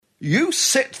You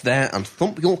sit there and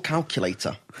thump your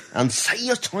calculator and say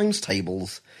your times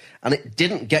tables, and it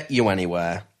didn't get you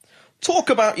anywhere.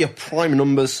 Talk about your prime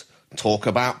numbers, talk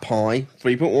about pi,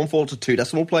 3.14 to 2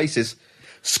 decimal places.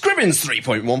 Scrivens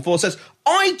 3.14 says,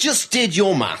 I just did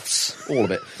your maths. All of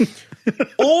it.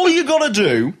 All you got to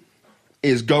do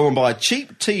is go and buy a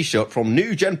cheap T-shirt from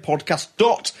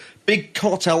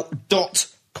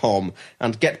newgenpodcast.bigcartel.com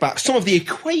and get back some of the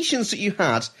equations that you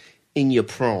had in your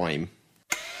prime.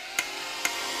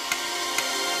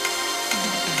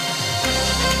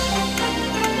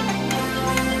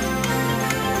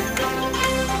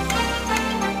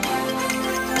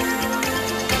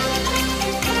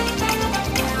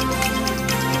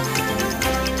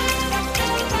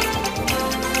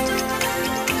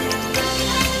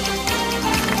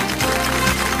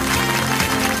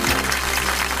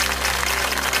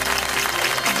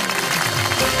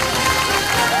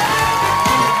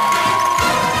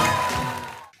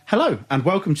 Hello, and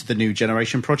welcome to the New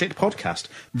Generation Project podcast,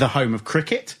 the home of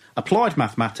cricket, applied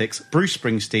mathematics, Bruce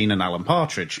Springsteen and Alan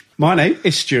Partridge. My name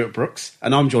is Stuart Brooks,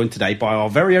 and I'm joined today by our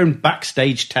very own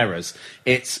backstage terrors.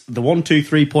 It's the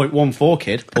 123.14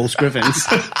 kid, Paul Scrivens.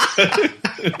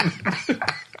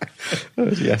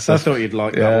 Yes, I thought you'd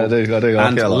like that one. I do.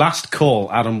 And last call,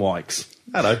 Adam Wykes.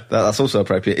 Hello. That's also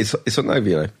appropriate. It's not over,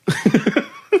 you know.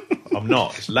 I'm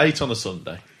not. It's late on a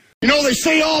Sunday. You know, they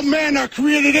say all men are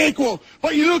created equal,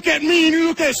 but you look at me and you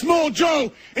look at Small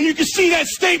Joe, and you can see that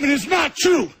statement is not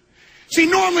true. See,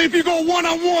 normally if you go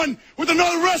one-on-one with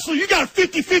another wrestler, you got a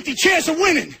 50-50 chance of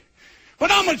winning. But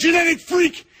I'm a genetic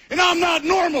freak, and I'm not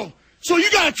normal. So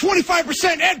you got a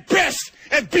 25% at best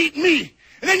at beating me.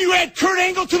 And then you add Kurt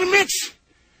Angle to the mix,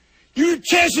 your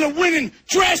chances of winning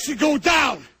drastically go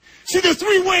down. See, the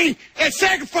three-way at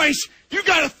sacrifice, you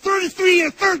got a 33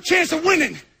 and a third chance of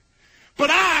winning. But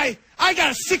I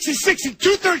got a 66 and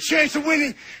 2/3 chance of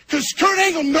winning because Kurt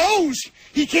Angle knows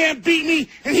he can't beat me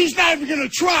and he's not even going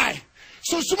to try.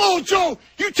 So, Samoa Joe,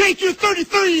 you take your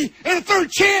 33 and a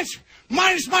third chance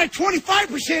minus my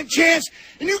 25% chance,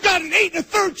 and you got an 8 and a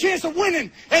third chance of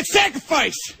winning at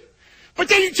sacrifice. But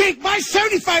then you take my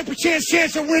 75%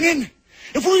 chance of winning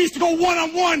if we used to go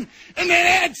one-on-one and then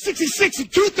add 66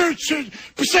 and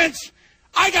 2/3%.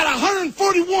 I got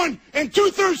 141 and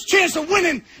 2/3 chance of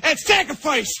winning at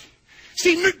sacrifice.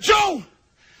 See, Joe,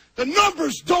 the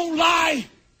numbers don't lie,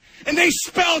 and they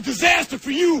spell disaster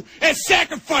for you at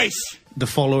sacrifice. The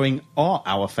following are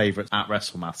our favourite at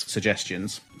WrestleMaths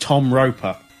suggestions. Tom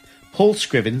Roper. Paul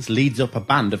Scrivens leads up a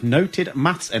band of noted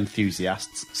maths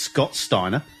enthusiasts, Scott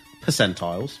Steiner,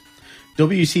 percentiles,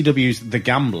 WCW's The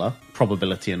Gambler,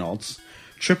 probability and odds,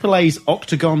 AAA's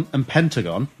Octagon and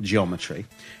Pentagon, geometry,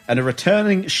 and a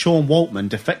returning Sean Waltman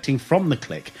defecting from the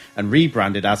clique and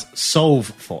rebranded as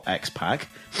Solve for X-Pac,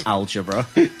 algebra,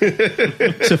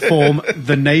 to form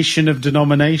the Nation of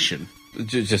Denomination.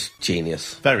 Just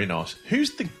genius. Very nice.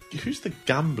 Who's the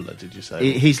gambler, did you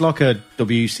say? He's like a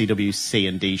WCW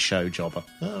C&D show jobber.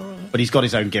 Oh, right. But he's got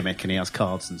his own gimmick and he has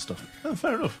cards and stuff. Oh,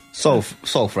 fair enough. Solve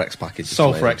for X package.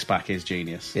 Solve for X-Pac is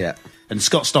genius. Yeah. And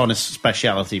Scott Steiner's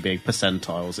speciality being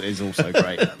percentiles is also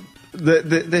great.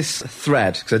 This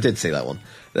thread, because I did see that one,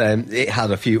 it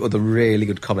had a few other really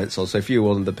good comments on. So a few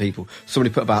other people,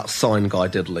 somebody put about Sign Guy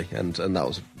Diddley, and that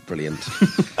was brilliant.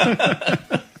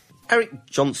 Eric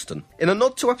Johnston. In a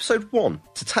nod to episode 1,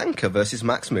 Tatanka versus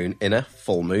Max Moon in a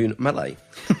full moon melee.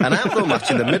 An outdoor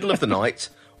match in the middle of the night.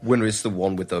 Winner is the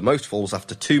one with the most falls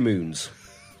after 2 moons.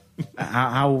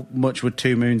 How much would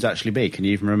 2 moons actually be? Can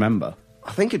you even remember?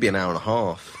 I think it'd be an hour and a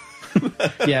half.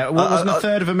 Yeah, what was the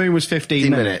third of a moon was 15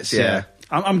 minutes, yeah.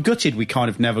 I'm gutted we kind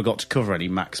of never got to cover any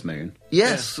Max Moon.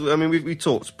 Yes, yeah. I mean, we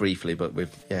talked briefly, but we've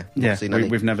not seen any.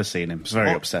 We've never seen him. It's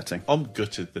very upsetting. I'm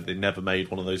gutted that they never made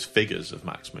one of those figures of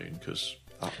Max Moon, because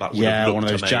that would have looked one of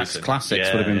those amazing. Jack's Classics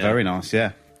would have been very nice,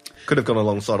 yeah. Could have gone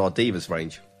alongside our Divas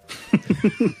range.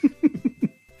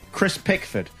 Chris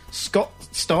Pickford. Scott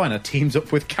Steiner teams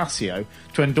up with Casio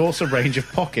to endorse a range of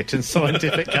pocket and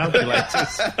scientific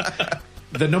calculators.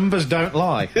 The numbers don't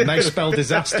lie, and they spell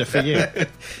disaster for you.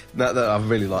 No, I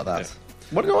really like that. Yeah.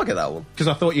 Why did I get that one? Because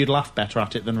I thought you'd laugh better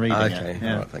at it than reading it. Okay,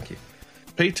 Yeah. all right, thank you.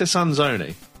 Peter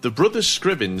Sanzoni. The brothers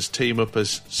Scrivens team up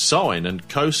as Sine and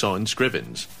Cosine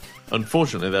Scrivens.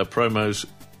 Unfortunately, their promos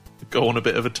go on a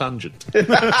bit of a tangent.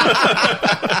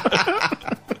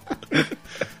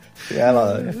 Yeah, I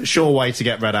like that. Sure way to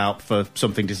get read out for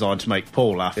something designed to make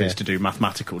Paul laugh is to do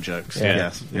mathematical jokes. Yeah.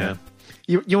 Yes. Yeah.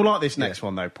 You'll like this next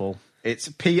one, though, Paul. It's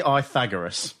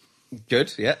Pythagoras.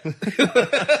 Good, yeah.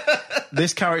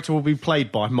 This character will be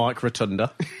played by Mike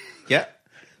Rotunda. Yeah.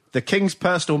 The king's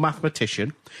personal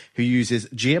mathematician, who uses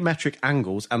geometric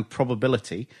angles and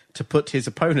probability to put his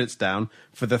opponents down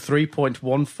for the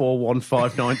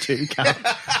 3.141592 count.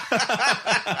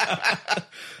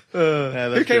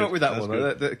 Who came up with that one?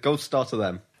 The gold star to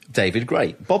them. David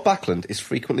Gray. Bob Backlund is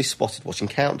frequently spotted watching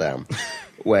Countdown,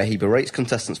 where he berates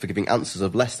contestants for giving answers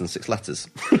of less than 6 letters.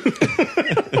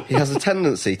 He has a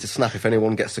tendency to snap if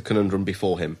anyone gets a conundrum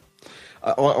before him.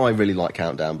 I really like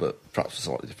Countdown, but perhaps for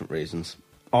slightly different reasons.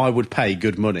 I would pay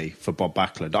good money for Bob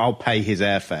Backlund. I'll pay his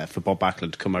airfare for Bob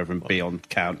Backlund to come over and be on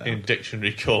Countdown. In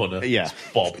Dictionary Corner, Yeah. it's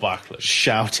Bob Backlund.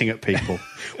 Shouting at people,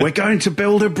 we're going to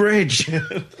build a bridge.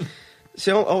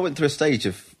 See, I went through a stage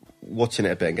of watching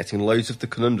it a bit and getting loads of the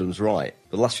conundrums right.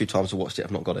 The last few times I watched it,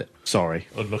 I've not got it. Sorry.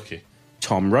 Unlucky.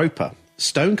 Tom Roper.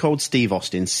 Stone Cold Steve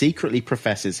Austin secretly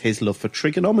professes his love for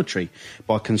trigonometry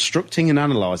by constructing and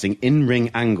analysing in-ring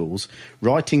angles,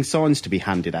 writing signs to be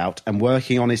handed out, and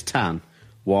working on his tan.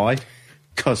 Why?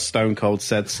 Because Stone Cold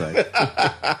said so.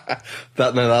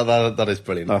 That is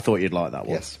brilliant. I thought you'd like that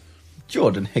one. Yes.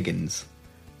 Jordan Higgins.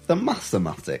 The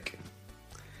mathematic.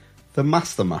 The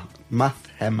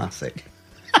mathematic.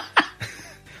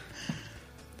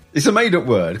 It's a made-up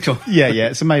word. Come on. Yeah,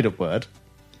 it's a made-up word.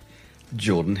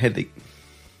 Jordan Higgins.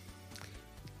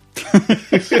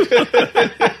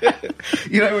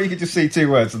 You know when you can just see 2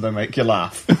 words and they make you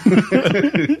laugh?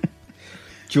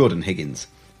 Jordan Higgins.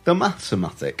 The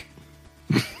mathematic.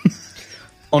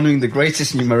 Honouring the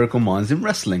greatest numerical minds in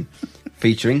wrestling.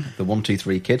 Featuring the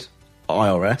 123 Kid,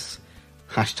 IRS,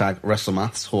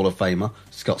 #WrestleMaths Hall of Famer,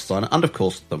 Scott Steiner, and of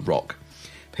course, The Rock.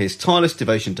 For his tireless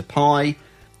devotion to Pi,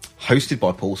 hosted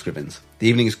by Paul Scrivens. The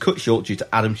evening is cut short due to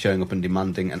Adam showing up and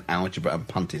demanding an algebra and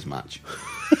panties match.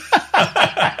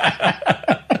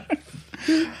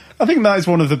 I think that is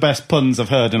one of the best puns I've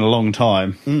heard in a long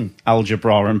time.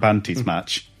 Algebra and panties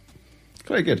match.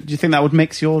 Very good. Do you think that would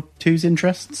mix your two's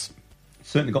interests?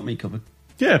 Certainly got me covered.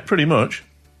 Yeah, pretty much.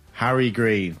 Harry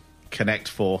Green, Connect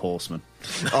 4 Horsemen.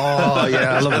 Oh,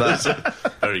 yeah, I love that.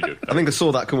 Very good. I think I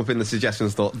saw that come up in the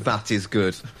suggestions, thought, that is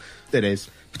good. It is.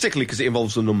 Particularly because it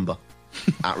involves a number.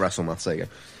 At WrestleMaths, there you go.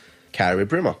 Carrie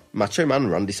Brimmer. Macho Man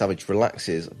Randy Savage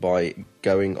relaxes by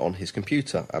going on his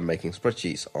computer and making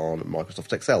spreadsheets on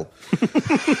Microsoft Excel.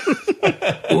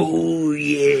 Oh,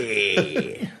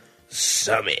 yeah.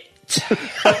 Summit.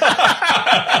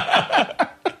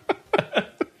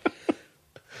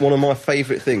 One of my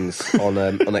favourite things on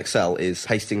Excel is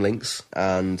pasting links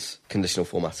and conditional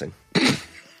formatting.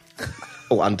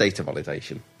 Oh, and data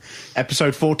validation.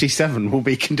 Episode 47 will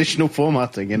be conditional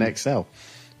formatting in Excel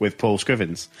with Paul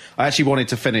Scrivens. I actually wanted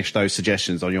to finish those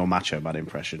suggestions on your Macho Man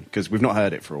impression because we've not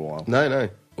heard it for a while. No.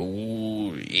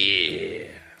 Oh, yeah.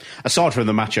 Aside from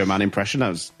the Macho Man impression, that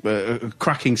was a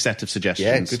cracking set of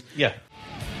suggestions. Yeah, good. Yeah.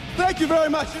 Thank you very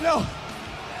much. You know,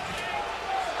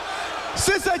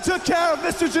 since I took care of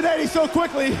Mr. Jannetty so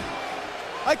quickly,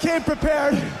 I came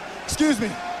prepared. Excuse me.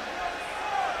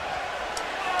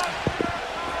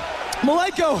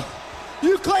 Malenko,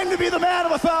 you claim to be the man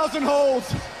of 1,000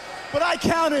 holds, but I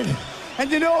counted, and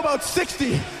you know about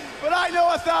 60, but I know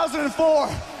 1,004,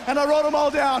 and I wrote them all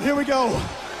down. Here we go.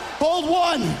 Hold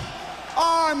 1,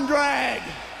 arm drag.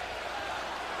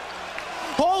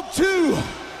 Hold 2,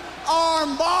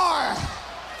 arm bar.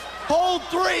 Hold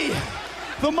 3,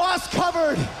 the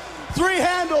moss-covered,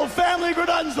 3-handled family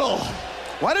gradunzel.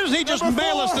 Why doesn't he just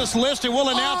mail us this list and we'll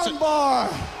announce arm it? Bar.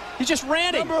 He's just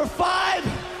ranting. Number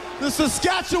 5, the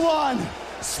Saskatchewan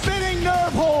spinning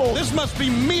nerve hold. This must be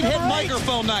meathead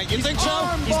microphone night. You think so?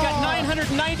 He's got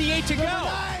 998 to go.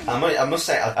 I must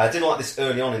say, I didn't like this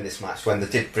early on in this match when they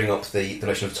did bring up the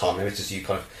notion of time limit, as you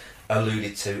kind of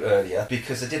alluded to earlier,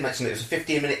 because they did mention that it was a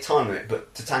 15-minute time limit,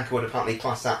 but Tatanka would apparently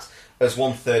class that as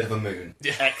 1/3 of a moon.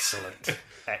 Excellent.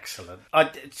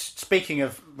 Speaking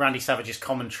of Randy Savage's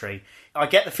commentary, I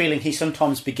get the feeling he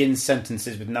sometimes begins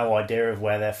sentences with no idea of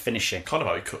where they're finishing. Kind of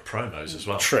how he cut promos as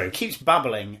well. True. He keeps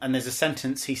babbling, and there's a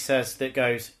sentence he says that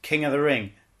goes, King of the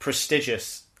Ring,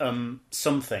 prestigious,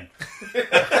 something.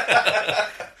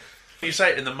 If you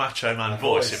say it in the Macho Man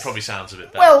voice, it probably sounds a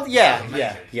bit better. Well,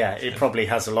 yeah. It probably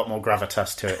has a lot more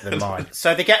gravitas to it than mine.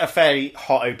 So they get a fairly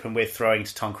hot open with throwing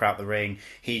Tatanka out the ring.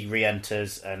 He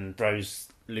re-enters and throws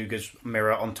Luger's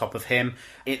mirror on top of him.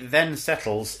 It then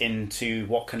settles into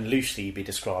what can loosely be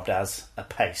described as a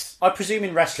pace. I presume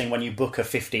in wrestling, when you book a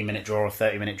 15-minute draw, a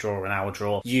 30-minute draw, or an hour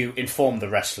draw, you inform the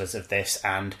wrestlers of this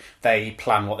and they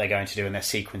plan what they're going to do in their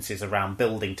sequences around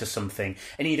building to something.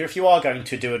 And either if you are going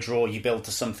to do a draw, you build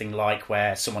to something like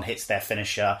where someone hits their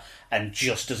finisher and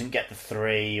just doesn't get the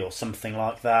 3 or something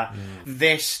like that.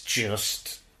 This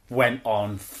just went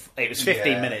on. It was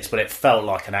 15 minutes, but it felt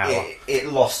like an hour. It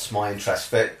lost my interest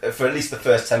for at least the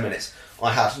first 10 minutes.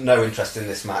 I had no interest in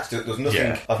this match. There was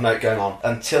nothing of note going on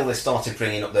until they started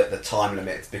bringing up the time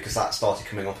limit, because that started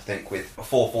coming up, I think, with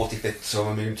 4/45 of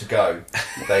a moon to go.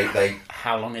 They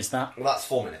How long is that? Well, that's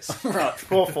 4 minutes. Right,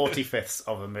 4/45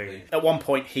 of a moon. At one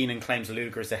point, Heenan claims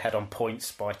Luger is ahead on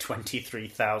points by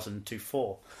 23,000 to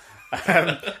 4.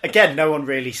 Again, no one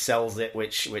really sells it,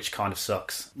 which kind of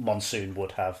sucks. Monsoon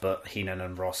would have, but Heenan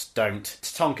and Ross don't.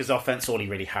 Tatanka's offense, all he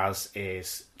really has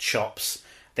is chops.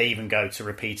 They even go to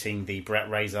repeating the Brett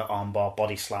Razor armbar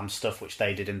body slam stuff, which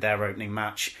they did in their opening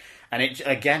match. And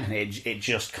it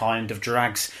just kind of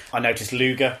drags. I noticed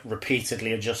Luger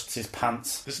repeatedly adjusts his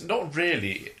pants. There's not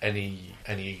really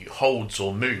any holds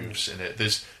or moves in it.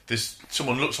 There's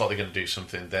someone looks like they're going to do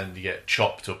something, then they get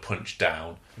chopped or punched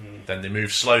down, then they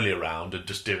move slowly around and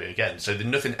just do it again. So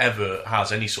nothing ever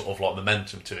has any sort of like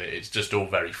momentum to it. It's just all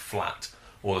very flat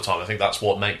all the time. I think that's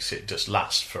what makes it just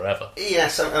last forever.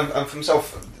 Yes, and for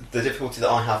myself, the difficulty that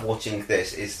I have watching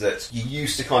this is that you're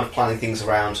used to kind of planning things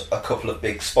around a couple of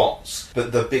big spots,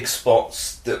 but the big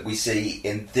spots that we see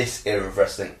in this era of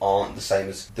wrestling aren't the same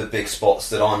as the big spots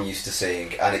that I'm used to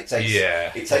seeing, and it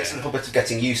takes a little bit of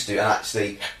getting used to, and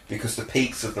actually, because the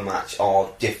peaks of the match are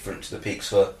different to the peaks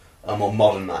for a more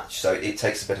modern match, so it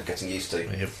takes a bit of getting used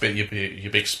to.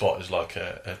 Your big spot is like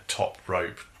a top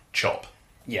rope chop.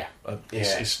 Yeah.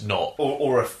 It's not.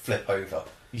 Or a flip over.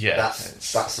 Yeah.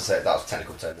 That's a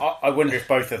technical term. I wonder if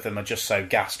both of them are just so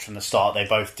gassed from the start. They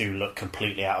both do look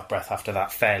completely out of breath after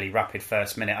that fairly rapid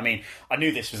first minute. I mean, I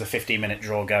knew this was a 15-minute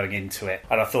draw going into it,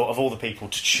 and I thought of all the people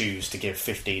to choose to give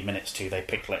 15 minutes to, they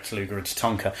picked Lex Luger and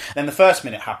Tatanka. Then the first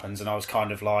minute happens, and I was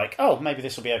kind of like, oh, maybe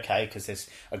this will be okay, because there's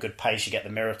a good pace, you get the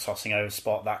mirror tossing over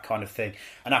spot, that kind of thing.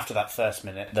 And after that first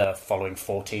minute, the following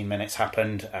 14 minutes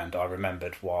happened, and I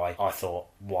remembered why. I thought,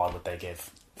 why would they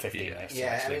give 15 minutes to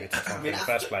Lex Luger in the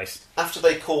first place? After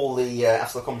the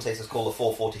commentators call the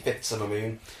 4/45 of a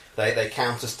moon, they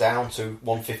count us down to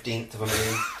 1/15 of a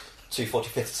moon,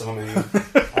 2/45 of a moon.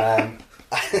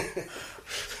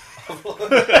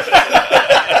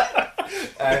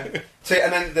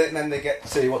 And then they get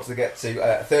to, what do they get to?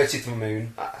 30th of a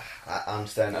moon, and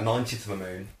then a 90th of a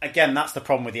moon. Again, that's the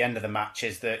problem with the end of the match,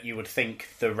 is that you would think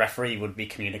the referee would be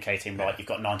communicating, right, you've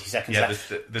got 90 seconds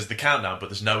left. There's the countdown, but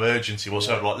there's no urgency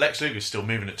whatsoever. Like, Lex Luger's still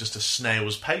moving at just a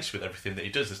snail's pace with everything that he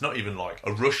does. There's not even like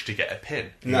a rush to get a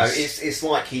pin. No, it's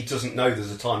like he doesn't know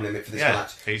there's a time limit for this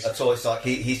match at all. It's like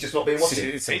he's just not being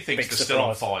watching. He thinks they're still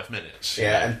on 5 minutes.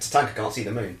 Yeah, and Tatanka can't see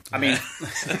the moon. I mean,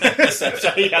 so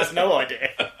he has no idea.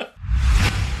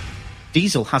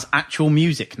 Diesel has actual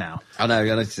music now. I know,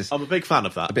 it's just I'm a big fan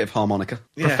of that. a bit of harmonica.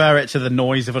 Prefer it to the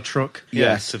noise of a truck.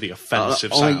 Yes. To the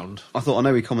offensive sound. I thought, I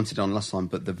know we commented on last time,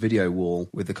 but the video wall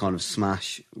with the kind of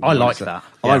smash. I like that.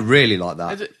 I really like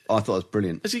that. Is it- I thought it was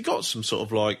brilliant. Has he got some sort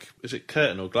of like, is it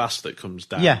curtain or glass that comes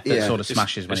down? Yeah, that Yeah. sort of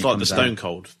smashes when It's he like the comes Stone down.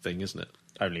 Cold thing, isn't it?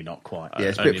 Only not quite. Yeah,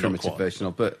 it's a only bit not primitive quite. version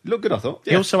of, but look good, I thought.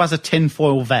 He also has a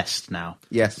tinfoil vest now.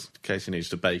 Yes. In case he needs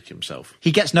to bake himself.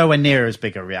 He gets nowhere near as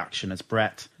big a reaction as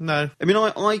Brett. No. I mean,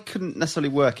 I couldn't necessarily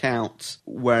work out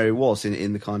where he was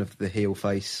in the kind of the heel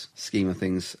face scheme of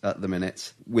things at the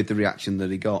minute with the reaction that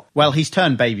he got. Well, he's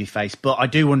turned babyface, but I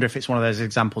do wonder if it's one of those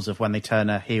examples of when they turn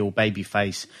a heel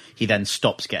babyface, he then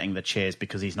stops getting the cheers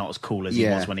because he's not as cool as he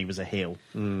Yeah. was when he was a heel.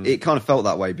 It kind of felt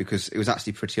that way because it was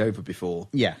actually pretty over before.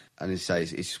 Yeah. And he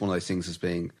says it's just one of those things as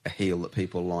being a heel that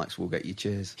people likes will get you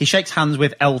cheers. He shakes hands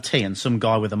with LT and some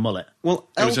guy with a mullet. Well,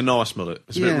 It was a nice mullet.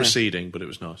 It's a bit Yeah. receding, but it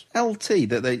was nice. LT,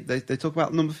 that they talk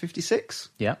about number 56.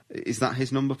 Yeah, Is that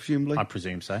his number, presumably? I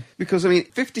presume so. Because, I mean,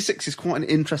 56 is quite an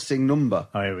interesting number.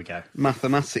 Oh, here we go.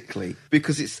 Mathematically,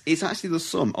 because it's actually the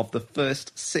sum of the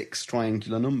first 6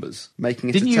 triangular numbers, making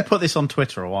it. Didn't you put this on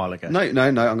Twitter a while ago? No.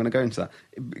 I'm going to go into that.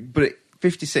 But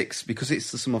 56, because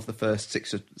it's the sum of the first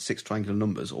six triangular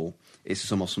numbers, or it's the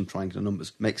sum of some triangular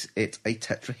numbers, makes it a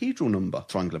tetrahedral number,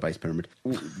 triangular-based pyramid.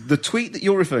 The tweet that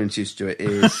you're referring to, Stuart,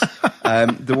 is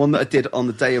the one that I did on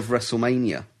the day of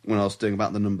WrestleMania when I was doing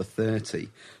about the number 30.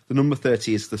 The number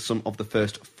 30 is the sum of the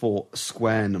first 4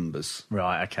 square numbers.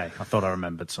 Right, okay. I thought I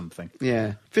remembered something.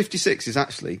 Yeah. 56 is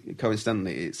actually,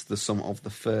 coincidentally, it's the sum of the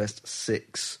first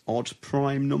 6 odd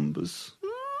prime numbers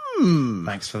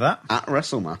Thanks for that. at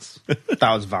WrestleMass.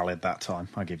 That was valid that time.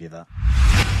 I'll give you that.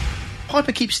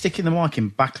 Piper keeps sticking the mic in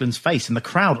Backlund's face and the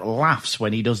crowd laughs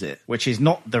when he does it, which is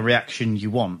not the reaction you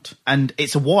want. And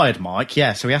it's a wired mic,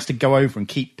 yeah, so he has to go over and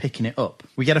keep picking it up.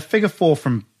 We get a figure 4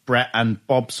 from Brett, and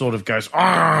Bob sort of goes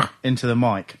 "Argh!" into the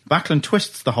mic. Backlund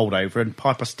twists the holdover and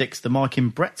Piper sticks the mic in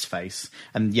Brett's face.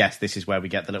 And yes, this is where we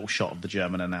get the little shot of the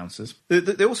German announcers.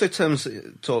 They also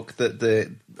talk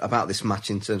about this match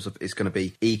in terms of it's going to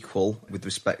be equal with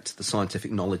respect to the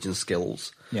scientific knowledge and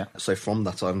skills. Yeah. So from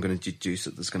that, I'm going to deduce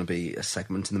that there's going to be a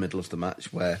segment in the middle of the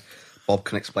match where Bob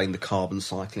can explain the carbon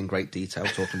cycle in great detail,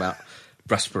 talking about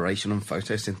respiration and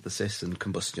photosynthesis and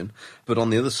combustion. But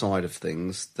on the other side of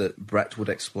things, that Brett would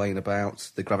explain about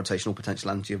the gravitational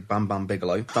potential energy of Bam Bam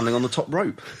Bigelow standing on the top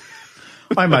rope.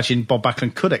 I imagine Bob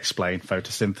Backlund could explain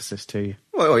photosynthesis to you.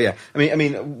 Well, yeah. I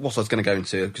mean, what I was going to go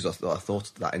into, because I thought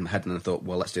of that in my head, and I thought,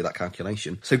 well, let's do that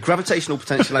calculation. So, gravitational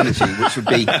potential energy, which would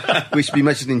be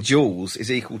measured in joules,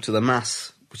 is equal to the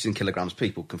mass, which is in kilograms.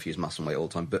 People confuse mass and weight all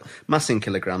the time, but mass in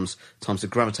kilograms times the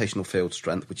gravitational field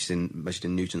strength, which is measured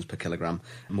in newtons per kilogram,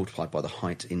 multiplied by the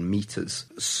height in meters.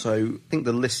 So, I think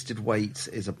the listed weight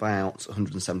is about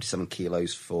 177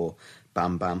 kilos for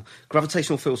Bam Bam.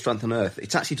 Gravitational field strength on Earth,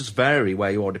 it actually does vary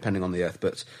where you are depending on the Earth,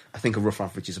 but I think a rough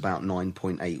average is about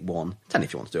 9.81. 10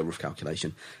 if you want to do a rough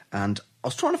calculation. And I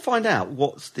was trying to find out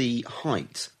what's the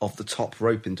height of the top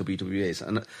rope in WWE is,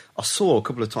 and I saw a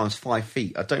couple of times 5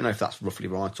 feet. I don't know if that's roughly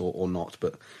right or not,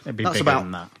 but it'd be that's bigger about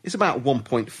than that. It's about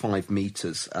 1.5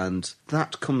 metres, and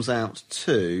that comes out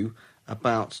to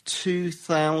about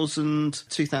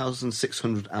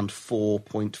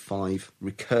 2,604.5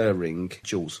 recurring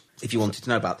joules, if you wanted to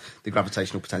know about the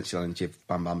gravitational potential energy of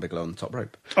Bam Bam Bigelow on the top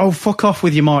rope. Oh, fuck off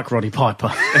with your mic, Roddy Piper.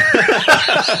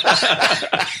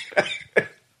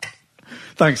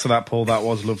 Thanks for that, Paul. That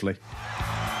was lovely. Boy,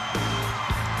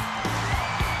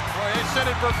 they said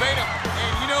it verbatim.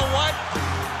 And you know what?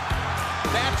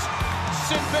 That's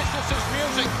Sid Vicious's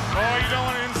music. Oh, you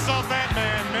don't want to insult that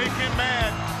man. Make him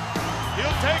mad.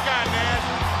 He'll take on Nash.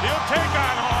 He'll take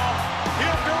on Hall.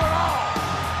 He'll do it all.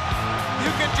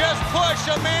 You can just push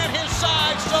a man his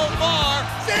size so far.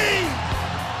 See,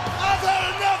 I've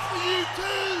had enough of you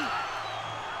too.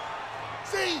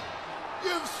 See,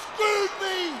 you've screwed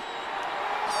me.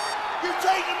 You've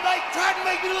tried to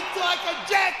make me look like a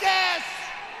jackass.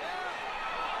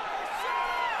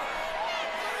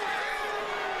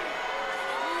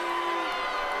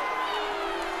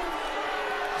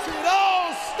 See, it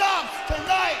all stops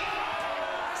tonight.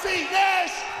 See,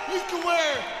 Nash, you can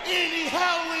wear any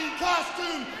Halloween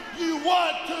costume you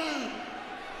want to,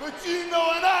 but you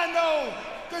know and I know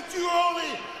that you are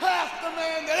only half the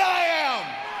man that I am.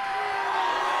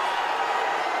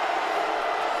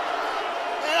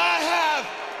 And I have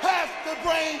half the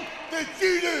brain that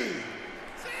you do.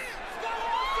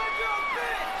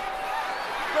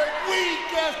 But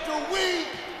week after week,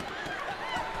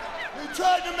 you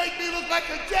tried to make me look like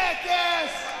a jackass,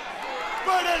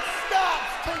 but it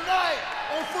stops tonight.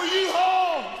 And for you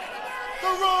all, the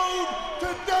road to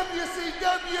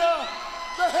WCW,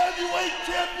 the heavyweight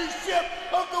championship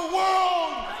of the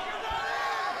world,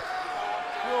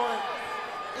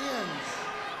 ends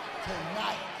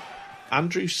tonight.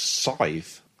 Andrew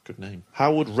Scythe, good name.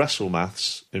 How would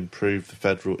WrestleMaths improve the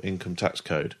federal income tax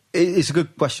code? It's a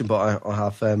good question, but I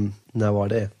have no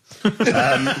idea.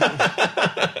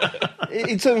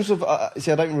 In terms of, I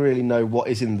don't really know what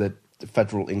is in the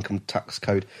federal income tax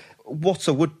code. What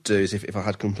I would do is, if I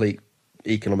had complete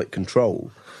economic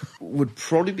control, would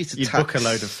probably be to You'd tax... book a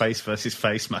load of face versus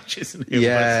face matches. And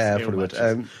Yeah, I probably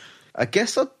would. I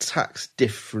guess I'd tax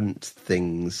different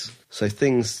things. So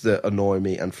things that annoy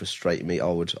me and frustrate me, I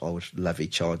would levy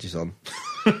charges on.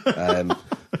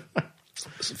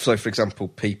 So, for example,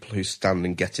 people who stand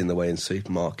and get in the way in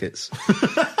supermarkets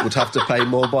would have to pay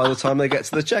more by the time they get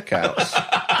to the checkouts.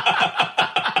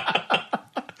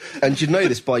 And you'd know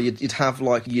this by you'd have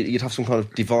some kind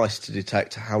of device to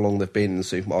detect how long they've been in the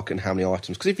supermarket and how many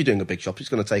items. Because if you're doing a big shop, it's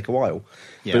going to take a while.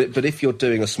 Yeah. But if you're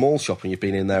doing a small shop and you've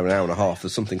been in there an hour and a half,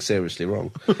 there's something seriously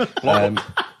wrong. Like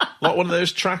one of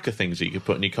those tracker things that you could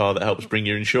put in your car that helps bring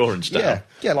your insurance down.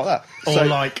 Yeah, like that. Or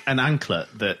like an anklet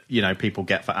that, people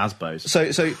get for ASBOs.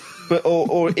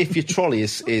 Or if your trolley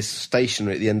is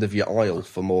stationary at the end of your aisle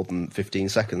for more than 15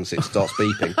 seconds, it starts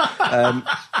beeping.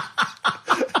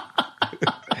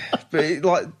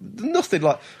 But nothing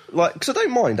like because I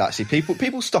don't mind actually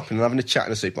people stopping and having a chat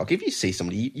in a supermarket. If you see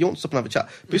somebody, you want to stop and have a chat,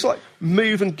 but it's like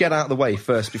move and get out of the way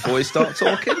first before you start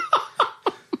talking.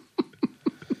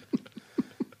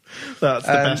 That's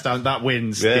the best. That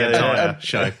wins the entire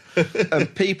show.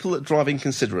 And people that drive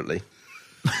inconsiderately.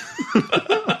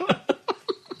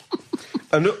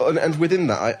 And within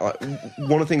that,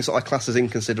 one of the things that I class as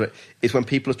inconsiderate is when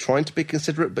people are trying to be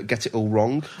considerate but get it all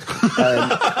wrong.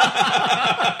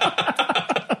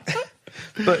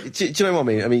 But do you know what I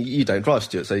mean? I mean, you don't drive,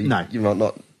 Stuart, so you might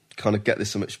not kind of get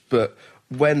this so much, but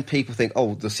when people think,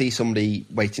 oh, they'll see somebody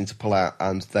waiting to pull out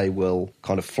and they will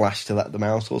kind of flash to let them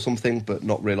out or something, but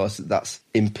not realise that that's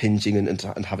impinging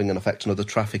and having an effect on other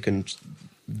traffic, and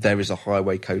there is a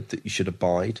highway code that you should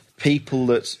abide. People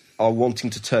that are wanting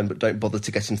to turn but don't bother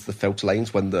to get into the filter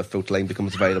lanes when the filter lane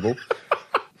becomes available.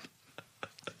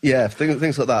 Yeah,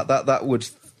 things like that. That would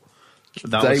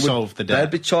solve the day.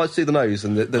 They'd be charged through the nose,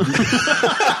 and they'd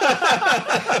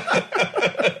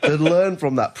learn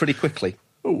from that pretty quickly.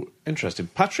 Oh, interesting.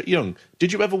 Patrick Young,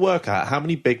 did you ever work out how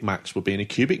many Big Macs would be in a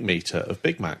cubic metre of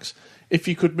Big Macs? If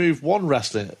you could move one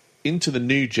wrestler into the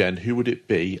new gen, who would it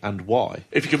be and why?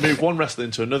 If you could move one wrestler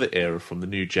into another era from the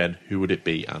new gen, who would it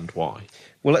be and why?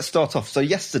 Well, let's start off. So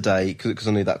yesterday, because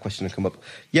I knew that question had come up,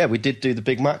 yeah, we did do the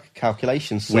Big Mac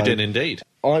calculations. So we did indeed.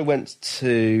 I went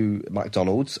to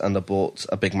McDonald's and I bought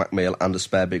a Big Mac meal and a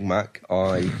spare Big Mac.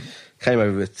 I came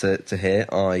over to here,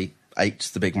 I ate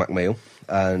the Big Mac meal,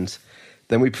 and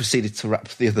then we proceeded to wrap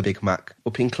the other Big Mac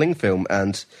up in cling film.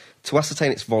 And to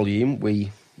ascertain its volume, we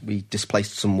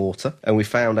displaced some water, and we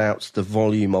found out the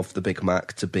volume of the Big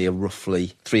Mac to be a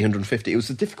roughly 350. It was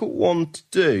a difficult one to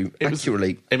do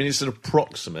accurately. It's an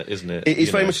approximate, isn't it?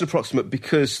 It's very much an approximate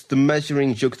because the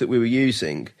measuring jug that we were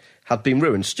using had been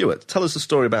ruined. Stuart, tell us the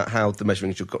story about how the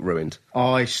measuring jug got ruined.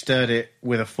 I stirred it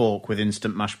with a fork with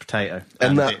instant mashed potato,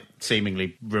 and it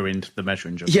seemingly ruined the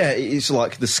measuring jug. Yeah, it's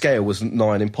like the scale was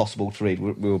nigh on impossible to read.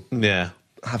 We were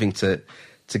having to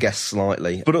guess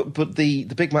slightly. But the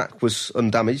Big Mac was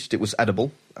undamaged. It was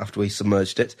edible after we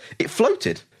submerged it. It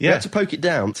floated. Yeah. We had to poke it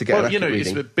down to get an accurate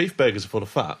reading. Beef burgers are full of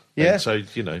fat. Yeah. And so,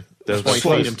 that's why you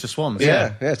feed them to swans.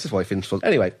 Yeah, it's just why you feed them to swans.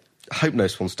 Anyway, I hope no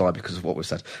swans die because of what we've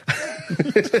said.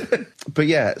 But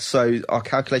yeah, so our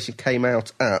calculation came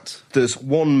out at there's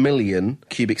 1 million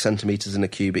cubic centimetres in a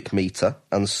cubic metre,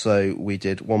 and so we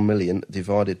did 1 million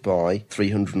divided by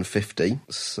 350.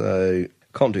 So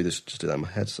can't do this, just do that in my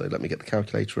head, so let me get the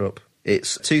calculator up.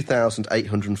 It's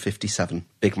 2,857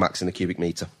 Big Macs in a cubic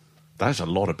metre. That's a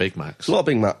lot of Big Macs. A lot of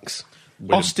Big Macs.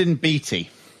 Austin Beatty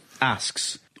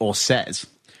asks, or says,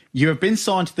 you have been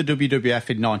signed to the WWF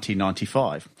in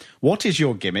 1995. What is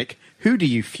your gimmick? Who do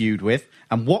you feud with?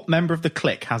 And what member of the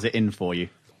clique has it in for you?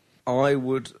 I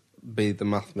would be the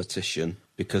mathematician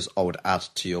because I would add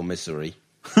to your misery.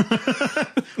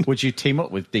 Would you team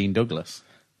up with Dean Douglas?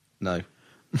 No.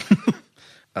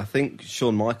 I think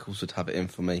Shawn Michaels would have it in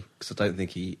for me because I don't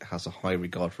think he has a high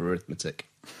regard for arithmetic.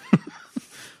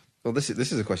 Well, this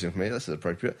is a question for me. This is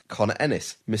appropriate. Connor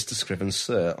Ennis, Mr. Scrivens,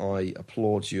 sir. I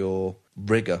applaud your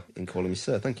rigour in calling me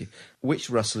sir. Thank you. Which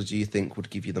wrestler do you think would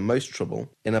give you the most trouble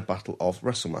in a battle of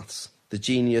WrestleMaths? The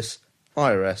Genius,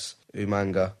 IRS,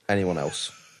 Umanga, anyone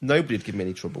else? Nobody would give me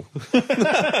any trouble.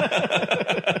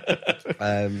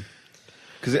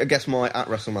 Because I guess my at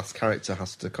WrestleMaths character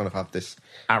has to kind of have this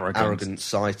arrogant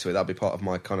side to it. That'd be part of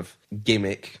my kind of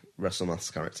gimmick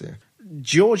WrestleMaths character.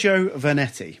 Giorgio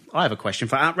Vernetti. I have a question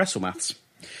for at WrestleMaths.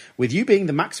 With you being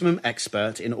the maximum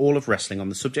expert in all of wrestling on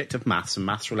the subject of maths and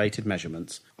maths-related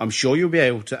measurements, I'm sure you'll be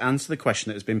able to answer the question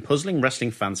that has been puzzling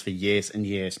wrestling fans for years and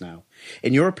years now.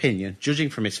 In your opinion, judging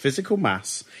from his physical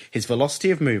mass, his velocity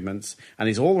of movements, and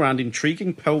his all-round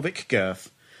intriguing pelvic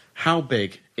girth, how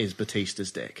big is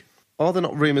Batista's dick? Are there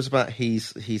not rumours about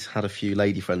he's had a few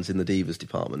lady friends in the Divas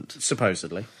department?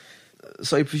 Supposedly.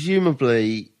 So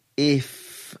presumably,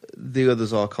 if the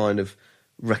others are kind of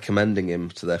recommending him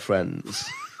to their friends,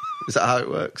 is that how it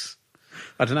works?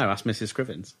 I don't know. Ask Mrs.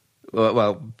 Scrivens.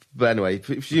 Well, but anyway,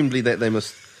 presumably they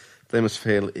must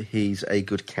feel he's a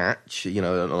good catch.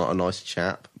 A nice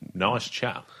chap. Nice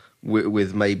chap.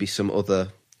 With maybe some other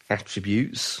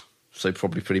attributes. So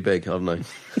probably pretty big. I don't know.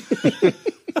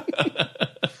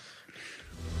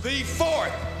 The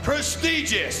fourth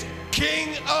prestigious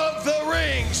King of the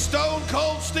Ring, Stone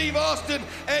Cold Steve Austin,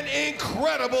 an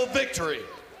incredible victory.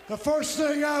 The first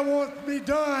thing I want to be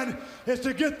done is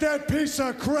to get that piece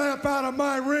of crap out of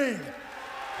my ring.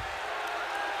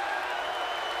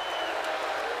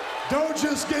 Don't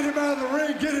just get him out of the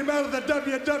ring, get him out of the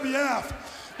WWF.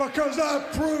 Because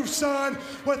I've proved, son,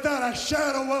 without a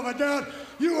shadow of a doubt,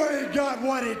 you ain't got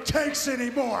what it takes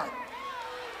anymore.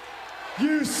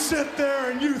 You sit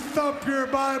there and you thump your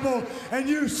Bible and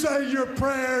you say your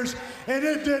prayers, and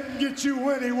it didn't get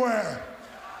you anywhere.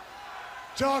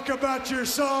 Talk about your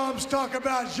Psalms, talk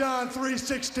about John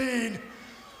 3:16.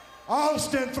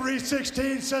 Austin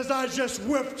 3:16 says, I just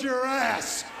whipped your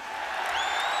ass.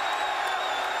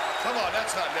 Come on,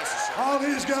 that's not necessary. All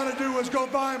he's got to do is go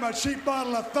buy him a cheap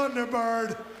bottle of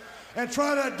Thunderbird and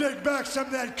try to dig back some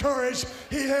of that courage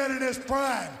he had in his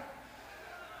prime.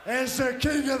 As the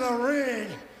King of the Ring,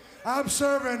 I'm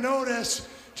serving notice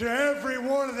to every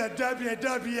one of the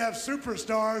WWF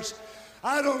superstars.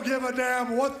 I don't give a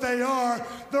damn what they are.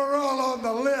 They're all on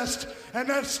the list, and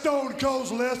that's Stone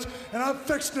Cold's list, and I'm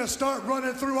fixing to start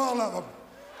running through all of them.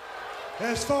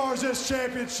 As far as this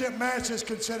championship match is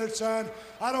considered, son,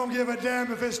 I don't give a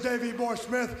damn if it's Davey Boy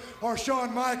Smith or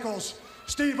Shawn Michaels.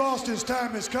 Steve Austin's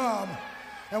time has come.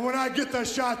 And when I get the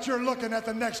shot, you're looking at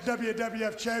the next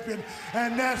WWF champion,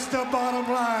 and that's the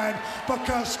bottom line,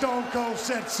 because Stone Cold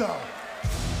said so.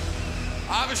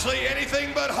 Obviously anything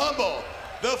but humble.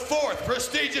 The fourth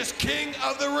prestigious king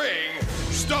of the ring,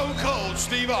 Stone Cold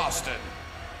Steve Austin.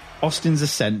 Austin's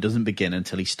ascent doesn't begin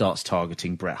until he starts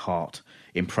targeting Bret Hart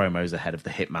in promos ahead of the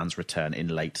Hitman's return in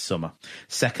late summer.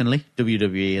 Secondly,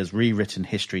 WWE has rewritten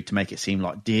history to make it seem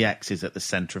like DX is at the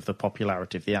centre of the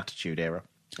popularity of the Attitude Era.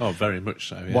 Oh, very much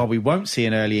so, yeah. While we won't see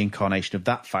an early incarnation of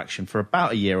that faction for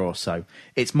about a year or so,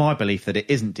 it's my belief that it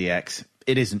isn't DX,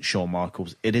 it isn't Shawn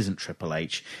Michaels, it isn't Triple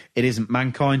H, it isn't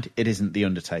Mankind, it isn't The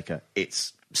Undertaker,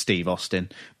 it's Steve Austin.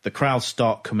 The crowds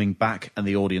start coming back and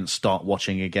the audience start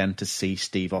watching again to see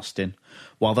Steve Austin.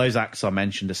 While those acts I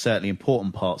mentioned are certainly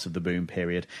important parts of the boom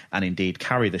period and indeed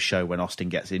carry the show when Austin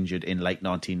gets injured in late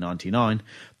 1999,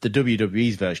 the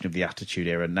WWE's version of the Attitude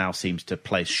Era now seems to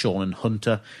place Shawn and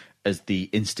Hunter as the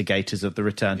instigators of the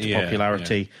return to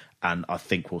popularity, and I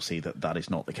think we'll see that that is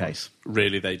not the case.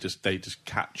 Really, they just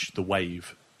catch the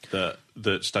wave that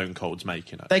Stone Cold's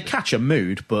making. Actually. They catch a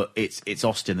mood, but it's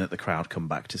Austin that the crowd come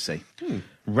back to see.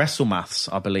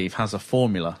 WrestleMaths, I believe, has a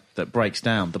formula that breaks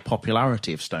down the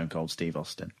popularity of Stone Cold Steve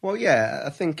Austin. Well, yeah,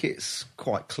 I think it's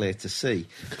quite clear to see.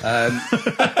 But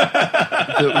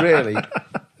really,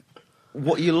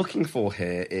 what you're looking for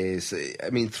here is,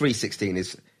 I mean, 316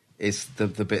 is the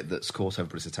bit that's caught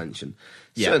everybody's attention,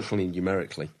 certainly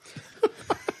numerically.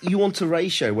 You want a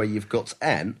ratio where you've got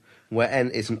n, where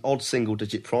n is an odd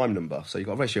single-digit prime number. So you've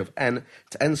got a ratio of n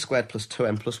to n squared plus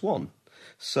 2n plus 1.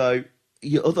 So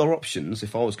your other options,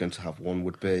 if I was going to have one,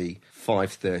 would be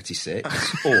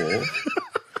 536 or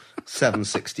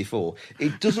 764.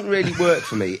 It doesn't really work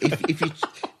for me.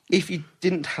 If you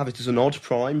didn't have it as an odd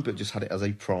prime, but just had it as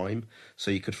a prime, so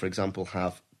you could, for example,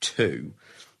 have 2...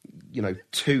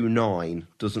 2-9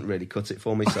 doesn't really cut it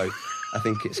for me, so I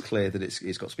think it's clear that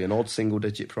it's got to be an odd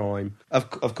single-digit prime.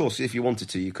 Of course, if you wanted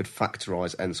to, you could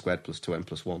factorise n squared plus 2n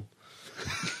plus 1.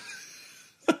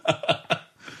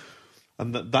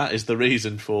 And that is the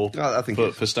reason for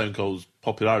Stone Cold's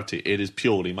popularity. It is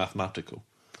purely mathematical.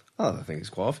 Oh, I think it's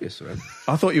quite obvious for him.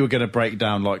 I thought you were going to break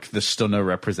down, like, the Stunner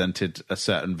represented a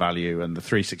certain value and the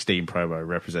 316 promo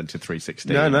represented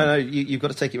 316. No. You've got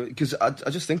to take it... Because I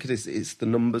just think it's the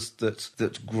numbers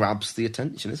that grabs the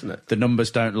attention, isn't it? The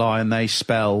numbers don't lie and they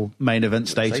spell main event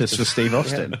status for Steve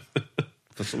Austin. Yeah.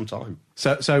 For some time.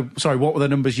 So, sorry, what were the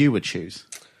numbers you would choose?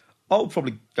 I would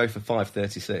probably go for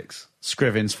 536.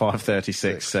 Scrivens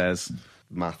 536 says...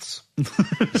 Maths.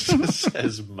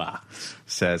 Says maths.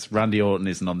 Says Randy Orton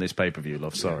isn't on this pay-per-view,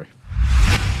 love, sorry.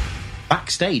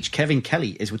 Backstage, Kevin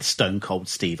Kelly is with Stone Cold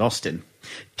Steve Austin.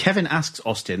 Kevin asks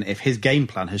Austin if his game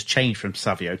plan has changed from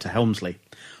Savio to Helmsley.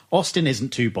 Austin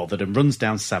isn't too bothered and runs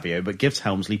down Savio, but gives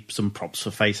Helmsley some props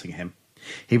for facing him.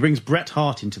 He brings Bret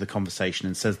Hart into the conversation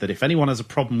and says that if anyone has a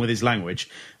problem with his language,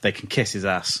 they can kiss his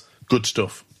ass. Good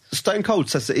stuff. Stone Cold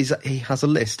says that he has a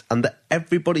list and that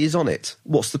everybody is on it.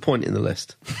 What's the point in the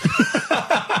list?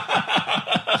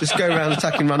 Just go around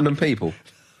attacking random people.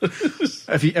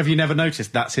 Have you never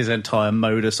noticed that's his entire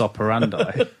modus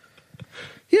operandi?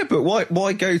 Yeah, but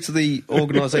why go to the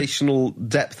organisational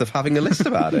depth of having a list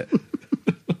about it?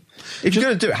 If you're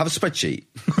going to do it, have a spreadsheet.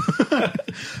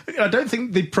 I don't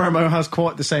think the promo has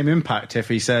quite the same impact if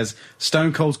he says,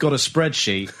 Stone Cold's got a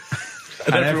spreadsheet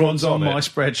and everyone's on my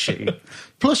spreadsheet.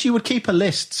 Plus, you would keep a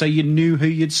list so you knew who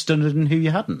you'd stunned and who you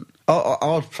hadn't.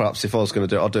 I'd perhaps, if I was going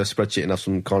to do it, I'd do a spreadsheet and have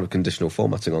some kind of conditional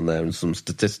formatting on there and some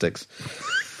statistics.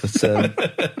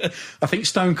 But, I think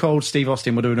Stone Cold Steve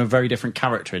Austin would have been a very different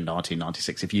character in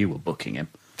 1996 if you were booking him.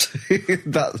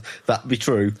 That'd be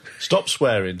true. Stop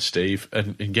swearing, Steve,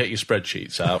 and get your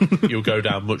spreadsheets out. You'll go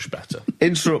down much better.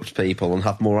 Interrupt people and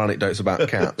have more anecdotes about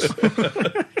cats.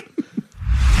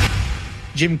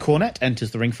 Jim Cornette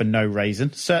enters the ring for no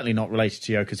reason, certainly not related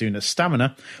to Yokozuna's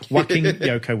stamina, whacking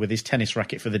Yoko with his tennis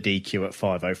racket for the DQ at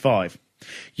 5:05.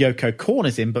 Yoko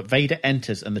corners him, but Vader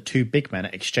enters and the two big men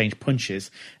exchange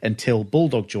punches until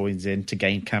Bulldog joins in to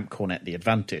gain Camp Cornette the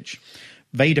advantage.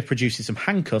 Vader produces some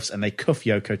handcuffs and they cuff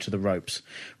Yoko to the ropes.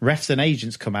 Refs and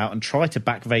agents come out and try to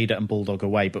back Vader and Bulldog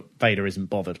away, but Vader isn't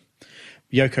bothered.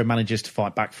 Yoko manages to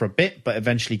fight back for a bit, but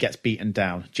eventually gets beaten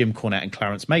down. Jim Cornette and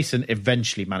Clarence Mason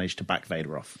eventually manage to back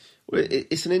Vader off. Well,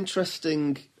 it's an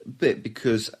interesting bit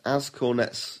because as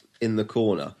Cornette's in the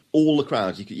corner. All the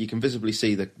crowd, you can visibly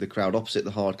see the crowd opposite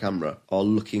the hard camera are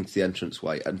looking to the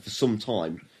entranceway, and for some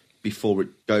time before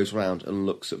it goes round and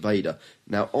looks at Vader.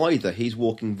 Now, either he's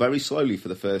walking very slowly for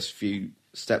the first few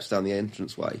steps down the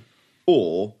entranceway,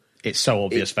 or it's so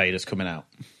obvious Vader's coming out.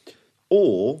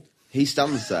 Or he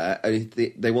stands there and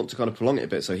they want to kind of prolong it a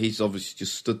bit, so he's obviously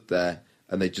just stood there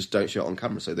and they just don't show it on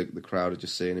camera, so the crowd are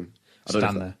just seeing him. I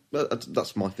don't know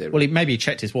that's my theory. Well, maybe he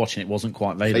checked his watch and it wasn't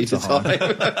quite Vader time.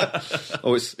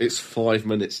 Oh, it's 5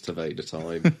 minutes to Vader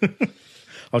time.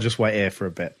 I'll just wait here for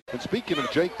a bit. And speaking of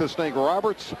Jake the Snake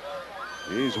Roberts,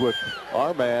 he's with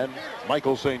our man,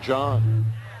 Michael St. John.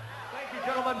 Thank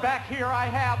you, gentlemen. Back here I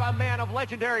have a man of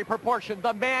legendary proportion,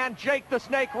 the man Jake the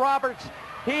Snake Roberts.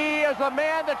 He is a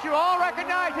man that you all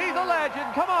recognize. He's a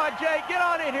legend. Come on, Jake, get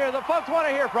on in here. The folks want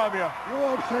to hear from you.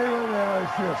 What I'm saying right now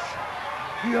is this.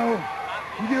 You know,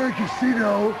 you go to a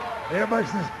casino, and everybody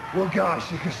says, well,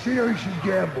 gosh, the casino, you should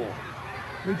gamble.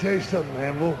 Let me tell you something,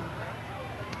 Hannibal.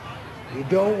 You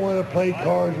don't want to play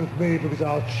cards with me because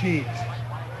I'll cheat.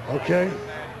 Okay?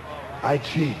 I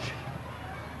cheat.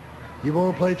 You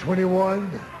want to play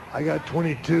 21? I got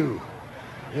 22.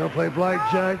 You want to play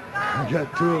blackjack? I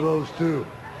got 2 of those too.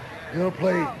 You want to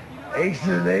play aces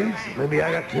and eights? Maybe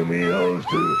I got too many of those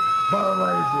too. Bottom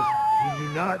line is this. You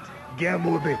do not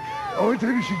gamble with me. The only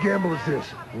time you should gamble is this.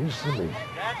 Listen to me.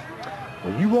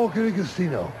 When you walk in a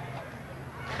casino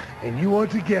and you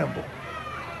want to gamble,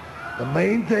 the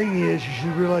main thing is you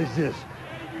should realize this.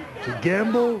 To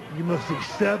gamble, you must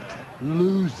accept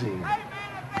losing.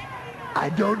 I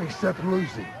don't accept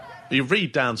losing. You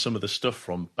read down some of the stuff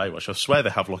from Baywatch, I swear they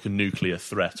have like a nuclear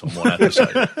threat on one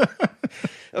episode.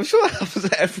 I'm sure that happens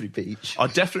at every beach. I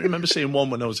definitely remember seeing one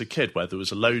when I was a kid where there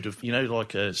was a load of,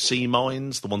 like sea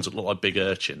mines, the ones that look like big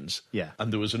urchins. Yeah.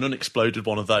 And there was an unexploded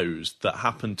one of those that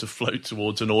happened to float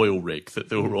towards an oil rig that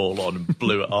they were all on and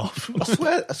blew it off.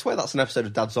 I swear that's an episode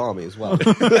of Dad's Army as well.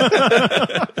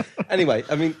 Anyway,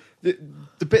 I mean,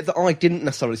 the bit that I didn't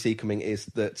necessarily see coming is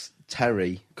that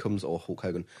Terry or Hulk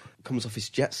Hogan, comes off his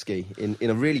jet ski in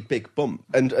a really big bump.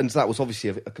 And that was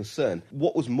obviously a concern.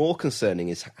 What was more concerning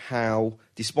is how,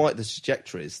 despite the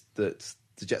trajectories, that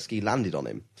the jet ski landed on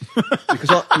him. Because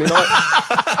I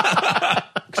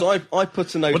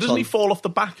put a note on... Well, doesn't he fall off the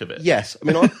back of it? Yes. I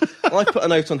mean, I put a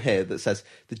note on here that says,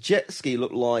 the jet ski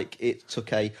looked like it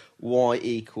took a y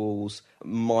equals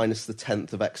minus the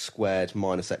 10th of x squared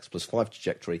minus x plus 5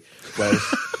 trajectory, whereas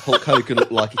Hulk Hogan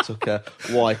looked like it took a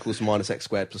y equals minus x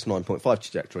squared plus 9.5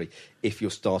 trajectory if you're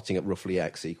starting at roughly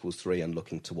x equals 3 and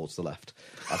looking towards the left,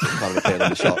 as it kind of appeared on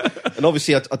the shot. And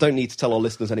obviously, I don't need to tell our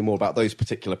listeners any more about those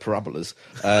particular parabolas.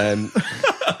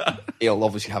 He'll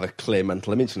obviously have a clear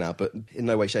mental image now, but in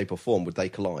no way, shape or form would they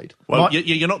collide. Well,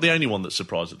 you're not the only one that's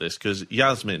surprised at this, because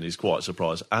Yasmin is quite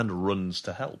surprised and runs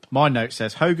to help. My note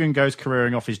says, Hogan goes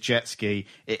careering off his jet ski,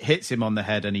 it hits him on the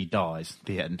head and he dies.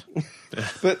 The end.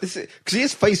 But because he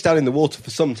is face down in the water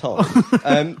for some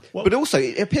time. But also,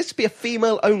 it appears to be a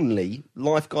female-only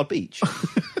lifeguard beach.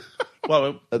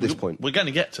 Well, at this point, we're going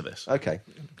to get to this. Okay.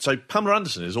 So Pamela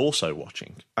Anderson is also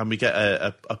watching, and we get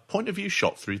a point of view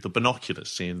shot through the binoculars,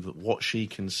 seeing what she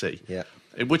can see. Yeah.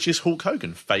 Which is Hulk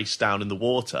Hogan face down in the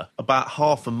water, about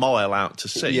half a mile out to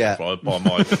sea. Yeah. By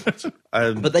my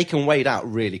but they can wade out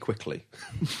really quickly.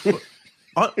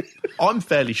 I'm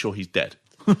fairly sure he's dead.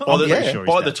 By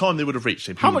the time they would have reached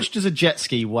him. How much does a jet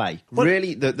ski weigh?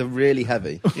 Really, they're really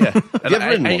heavy. Yeah, Have you ever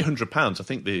ridden one? 800 pounds. I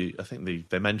think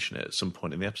they mention it at some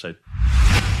point in the episode.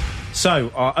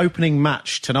 So, our opening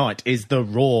match tonight is the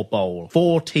Raw Bowl.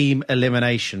 4-team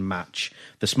elimination match.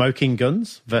 The Smoking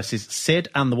Guns versus Sid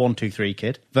and the 1-2-3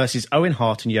 Kid versus Owen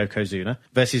Hart and Yokozuna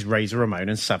versus Razor Ramon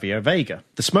and Savio Vega.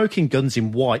 The Smoking Guns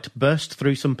in white burst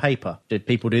through some paper. Did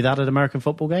people do that at American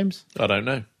football games? I don't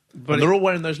know. But they're all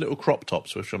wearing those little crop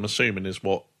tops, which I'm assuming is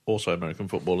what also American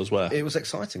footballers wear. It was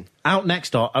exciting. Out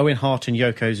next are Owen Hart and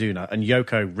Yokozuna, and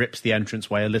Yoko rips the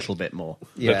entranceway a little bit more.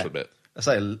 Yeah. Little bit. I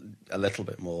say a little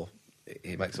bit more.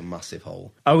 He makes a massive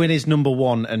hole. Owen is number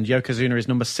 1 and Yokozuna is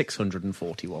number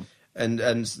 641. And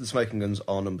the Smoking Guns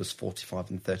are numbers 45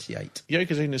 and 38.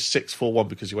 Yokozuna's 6'4"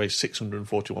 because he weighs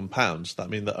 641 pounds. That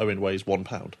means that Owen weighs 1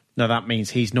 pound. No, that means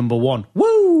he's number 1.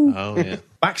 Woo! Oh, yeah.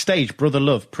 Backstage, Brother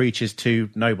Love preaches to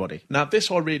nobody. Now, this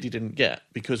I really didn't get,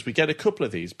 because we get a couple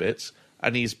of these bits,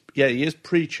 and he is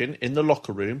preaching in the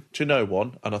locker room to no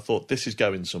one, and I thought, this is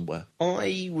going somewhere.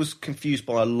 I was confused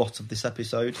by a lot of this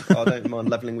episode. I don't mind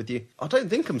levelling with you. I don't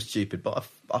think I'm stupid, but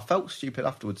I felt stupid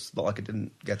afterwards, like I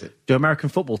didn't get it. Do American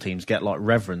football teams get, like,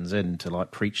 reverends in to,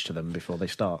 like, preach to them before they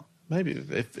start? Maybe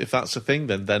if that's a thing,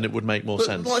 then it would make more But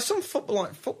sense. like some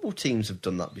football teams have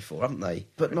done that before, haven't they?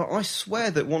 But no, I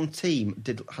swear that one team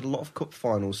had a lot of cup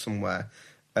finals somewhere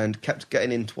and kept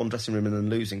getting into one dressing room and then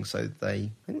losing. So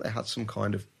I think they had some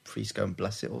kind of priest go and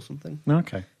bless it or something.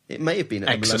 Okay. It may have been at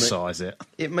Exercise it.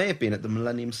 It may have been at the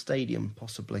Millennium Stadium,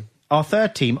 possibly. Our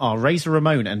third team are Razor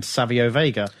Ramon and Savio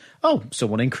Vega. Oh,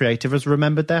 someone in creative has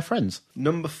remembered their friends.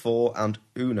 Number 4 and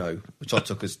Uno, which I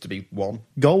took as to be 1.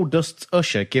 Gold Dust's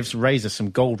Usher gives Razor some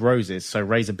gold roses, so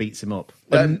Razor beats him up.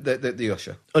 The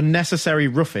Usher. Unnecessary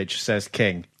roughage, says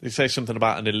King. You say something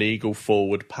about an illegal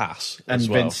forward pass And as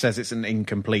well. Vince says it's an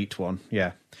incomplete one,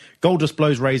 yeah. Goldust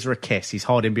blows Razor a kiss. He's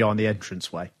hiding behind the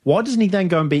entranceway. Why doesn't he then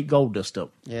go and beat Goldust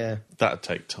up? Yeah. That'd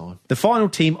take time. The final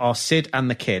team are Sid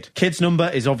and the Kid. Kid's number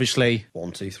is obviously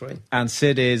 1, 2, 3. And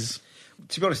Sid is...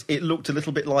 To be honest, it looked a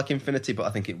little bit like Infinity, but I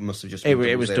think it must have just It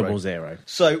been was 00.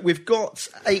 So we've got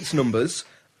 8 numbers,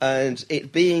 and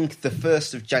it being the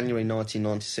 1st of January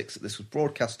 1996 that this was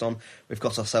broadcast on, we've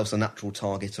got ourselves a natural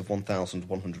target of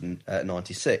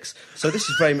 1,196. So this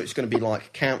is very much going to be like a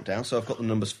countdown. So I've got the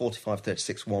numbers 45,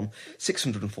 36, 1,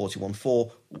 641,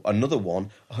 4, another 1,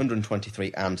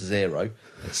 123 and 0.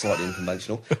 It's slightly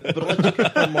unconventional. But I took it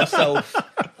upon myself...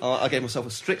 I gave myself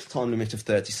a strict time limit of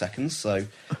 30 seconds, so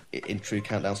in true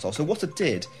countdown style. So what I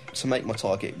did to make my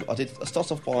target, I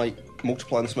started off by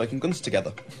multiplying the smoking guns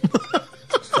together.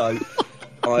 So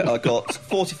I got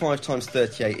 45 times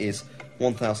 38 is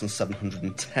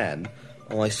 1,710.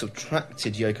 I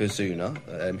subtracted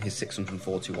Yokozuna, his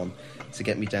 641, to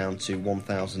get me down to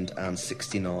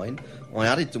 1,069. I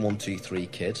added the 123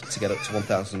 Kid to get up to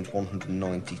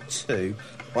 1,192.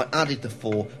 I added the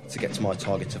 4 to get to my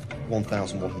target of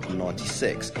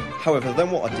 1,196. However,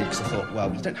 then what I did, because I thought, well,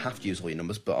 you don't have to use all your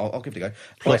numbers, but I'll give it a go.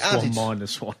 Plus 1,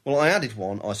 minus 1. Well, I added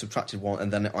 1, I subtracted 1,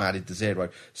 and then I added the 0.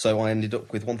 So I ended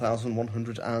up with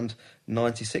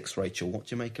 1,196, Rachel. What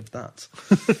do you make of that?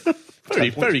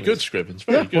 Very good, Scribbins.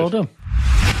 Very good. Well done.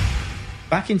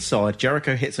 Back inside,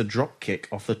 Jericho hits a drop kick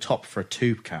off the top for a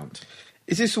 2 count.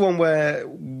 Is this the one where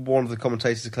one of the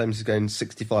commentators claims he's going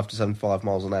 65 to 75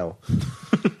 miles an hour?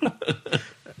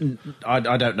 I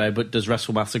don't know, but does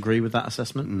WrestleMaths agree with that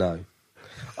assessment? No.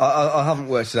 I haven't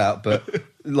worked it out, but,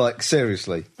 like,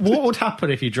 seriously. What would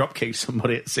happen if you drop kicked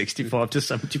somebody at 65 to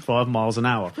 75 miles an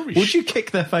hour? Would you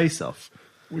kick their face off?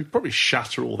 We'd probably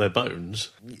shatter all their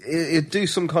bones. It'd do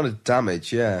some kind of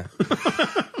damage, yeah.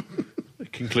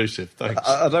 Conclusive, thanks.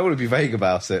 I don't want to be vague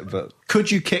about it, but...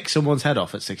 Could you kick someone's head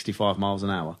off at 65 miles an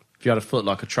hour? If you had a foot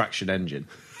like a traction engine?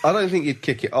 I don't think you'd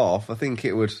kick it off. I think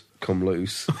it would come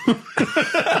loose.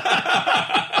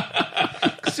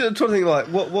 I'm trying to think, like,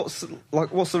 what's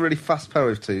the really fast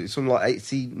penalty? Something like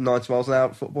 80, 90 miles an hour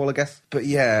at football, I guess. But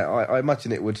yeah, I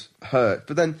imagine it would hurt.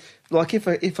 But then, like, if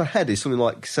a head is something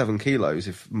like 7 kilos,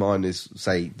 if mine is,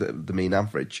 say, the mean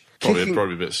average,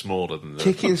 probably a bit smaller than that.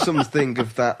 Kicking something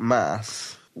of that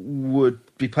mass would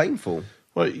be painful.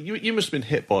 Well, you must have been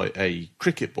hit by a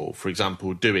cricket ball, for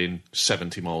example, doing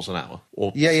 70 miles an hour.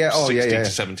 Or 60 to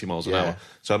 70 miles an hour.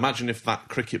 So imagine if that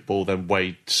cricket ball then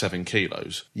weighed 7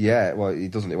 kilos. Yeah, well,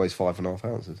 it doesn't. It weighs 5.5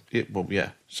 ounces.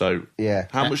 So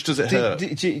how much does it hurt?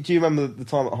 Do you remember the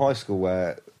time at high school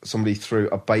where somebody threw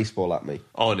a baseball at me?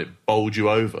 Oh, and it bowled you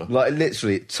over? Like,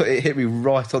 literally, it hit me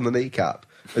right on the kneecap.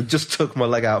 It just took my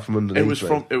leg out from underneath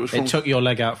It took your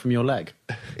leg out from your leg?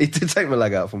 It did take my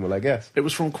leg out from my leg, yes. It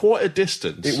was from quite a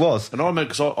distance. It was. And I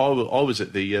remember, because I was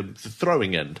at the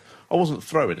throwing end. I wasn't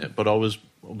throwing it, but I was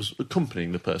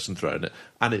accompanying the person throwing it,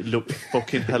 and it looked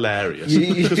fucking hilarious.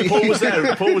 Because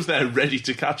Paul was there ready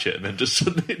to catch it, and then just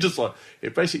suddenly,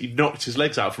 it basically knocked his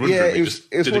legs out from under him. It was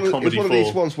one of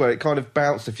these ones where it kind of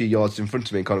bounced a few yards in front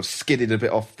of me and kind of skidded a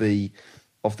bit off the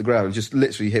ground and just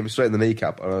literally hit me straight in the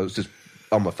kneecap, and I was just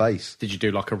on my face. Did you do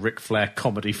like a Ric Flair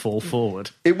comedy fall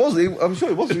forward? It was. I'm sure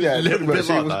it was. Yeah, a little bit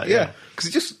like that. Yeah, because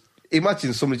it just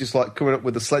imagine somebody just like coming up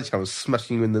with a sledgehammer,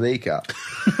 smashing you in the kneecap.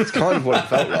 It's kind of what it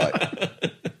felt like.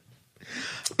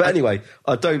 But anyway,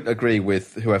 I don't agree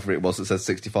with whoever it was that says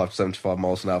 65 to 75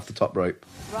 miles an hour off the top rope.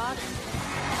 Rock,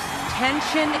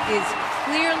 tension is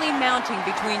clearly mounting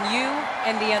between you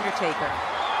and The Undertaker.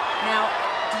 Now,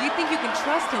 do you think you can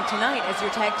trust him tonight as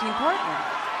your tag team partner?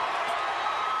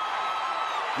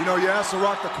 You know, you asked The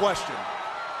Rock the question,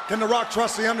 can The Rock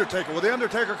trust The Undertaker? Well, The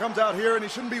Undertaker comes out here and he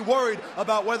shouldn't be worried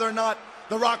about whether or not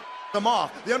The Rock him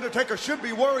off. The Undertaker should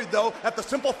be worried, though, at the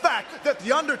simple fact that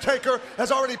The Undertaker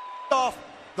has already off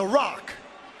The Rock.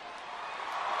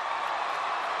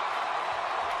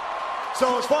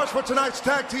 So as far as for tonight's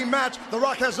tag team match, The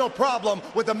Rock has no problem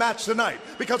with the match tonight.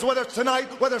 Because whether it's tonight,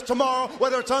 whether it's tomorrow,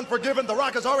 whether it's Unforgiven, The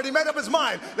Rock has already made up his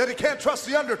mind that he can't trust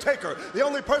The Undertaker. The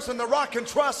only person The Rock can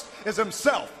trust is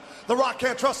himself. The Rock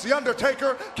can't trust The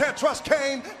Undertaker, can't trust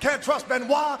Kane, can't trust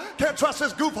Benoit, can't trust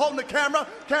his goof holding the camera,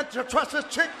 can't trust his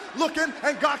chick looking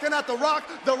and gawking at The Rock.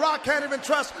 The Rock can't even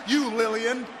trust you,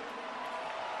 Lillian.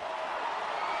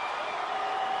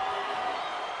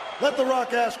 Let The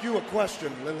Rock ask you a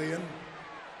question, Lillian.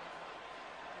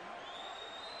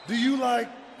 Do you like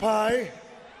pie?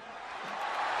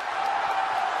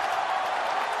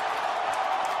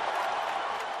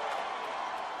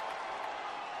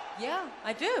 Yeah,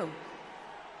 I do.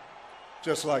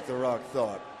 Just like The Rock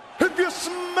thought. If you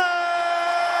smell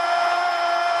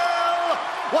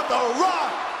what The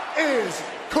Rock is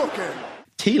cooking.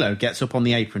 Tilo gets up on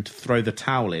the apron to throw the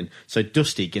towel in, so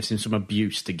Dusty gives him some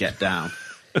abuse to get down.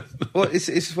 Well,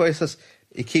 it's where he says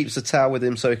he keeps the towel with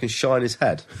him so he can shine his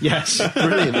head. Yes.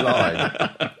 Brilliant line.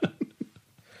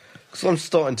 Because I'm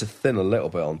starting to thin a little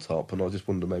bit on top, and I just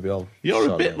wonder maybe I'll... You're a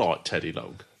shine bit it. like Teddy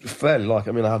Long. Fairly like...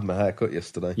 I mean, I had my hair cut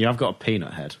yesterday. Yeah, I've got a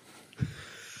peanut head.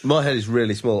 My head is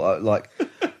really small.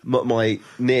 My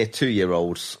near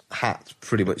 2-year-old's hat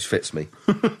pretty much fits me.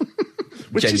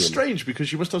 Which Genuine. is strange,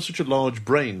 because you must have such a large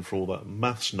brain for all that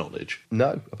maths knowledge.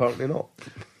 No, apparently not.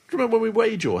 Do you remember when we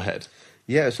weighed your head?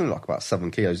 Yeah, it's something like about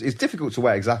 7 kilos. It's difficult to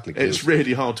weigh exactly. It's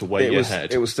really hard to weigh your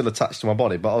head. It was still attached to my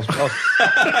body, but I was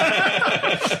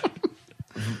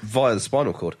via the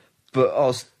spinal cord. But I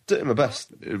was doing my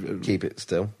best to keep it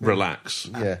still. Relax.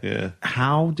 Yeah.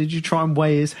 How did you try and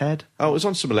weigh his head? Oh, it was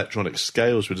on some electronic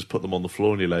scales. We just put them on the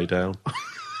floor and you lay down.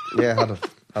 Yeah,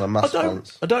 had a mass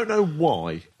balance. I don't know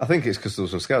why. I think it's because there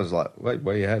was some scales like, wait,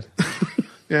 weigh your head.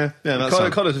 Yeah, that's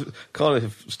kind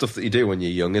of stuff that you do when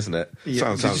you're young, isn't it?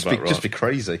 Yeah. Sounds about right. Just be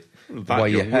crazy. That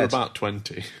Weigh your young, head. we're about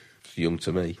 20. It's young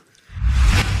to me.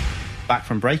 Back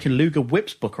from break, and Luger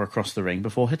whips Booker across the ring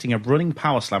before hitting a running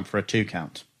power slam for a 2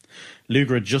 count.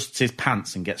 Luger adjusts his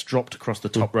pants and gets dropped across the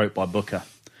top rope by Booker,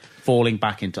 falling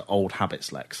back into old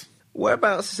habits, Lex.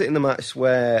 Whereabouts is it in the match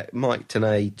where Mike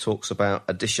Tenay talks about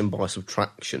addition by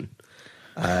subtraction?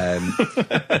 Where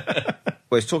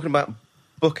he's talking about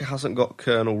Booker hasn't got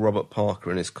Colonel Robert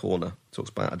Parker in his corner. Talks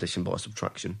about addition by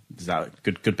subtraction. Is that a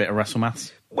good bit of wrestle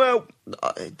maths? Well,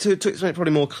 to explain it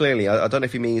probably more clearly, I don't know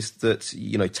if he means that,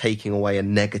 taking away a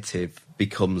negative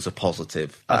becomes a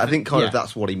positive. I think kind of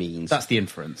that's what he means. That's the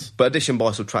inference. But addition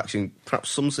by subtraction perhaps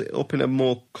sums it up in a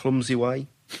more clumsy way.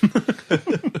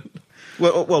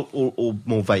 or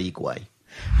more vague way.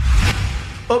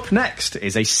 Up next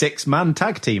is a 6-man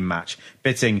tag team match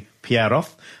pitting Pierrot,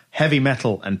 Heavy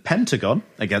Metal and Pentagon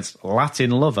against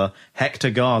Latin Lover, Hector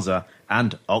Garza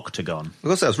and Octagon. I've got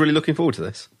to say, I was really looking forward to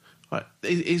this. Right.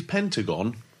 Is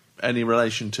Pentagon any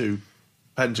relation to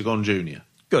Pentagon Jr.?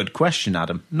 Good question,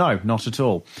 Adam. No, not at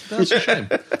all. That's a shame.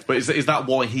 But is that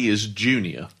why he is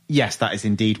junior? Yes, that is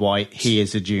indeed why he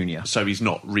is a junior. So he's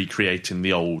not recreating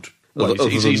the old... Well,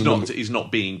 he's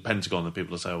not being Pentagon, and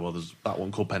people are saying, well, there's that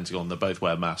one called Pentagon, they both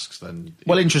wear masks. Then,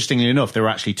 well, interestingly enough, there are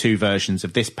actually 2 versions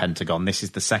of this Pentagon. This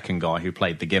is the second guy who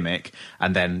played the gimmick,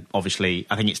 and then, obviously,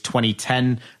 I think it's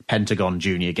 2010, Pentagon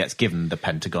Jr. gets given the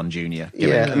Pentagon Jr.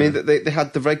 Yeah, I mean, they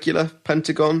had the regular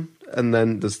Pentagon, and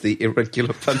then there's the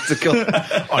irregular Pentagon.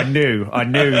 I knew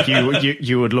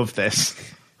you would love this.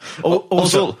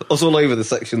 Also, I was all over the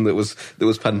section that was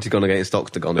Pentagon against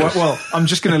Octagon. Well, I'm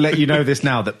just going to let you know this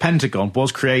now, that Pentagon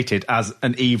was created as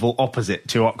an evil opposite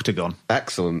to Octagon.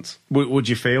 Excellent. Would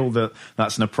you feel that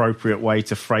that's an appropriate way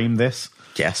to frame this?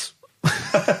 Yes.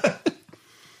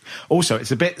 Also,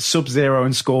 it's a bit Sub-Zero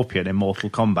and Scorpion in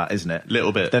Mortal Kombat, isn't it?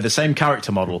 Little bit. They're the same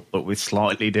character model, but with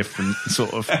slightly different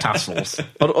sort of tassels.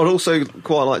 I'd also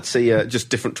quite like to see just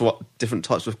different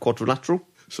types of quadrilateral.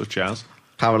 Such as?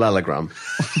 Parallelogram.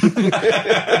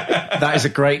 That is a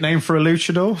great name for a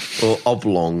luchador. Or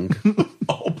oblong.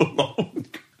 Oblong.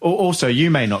 Also,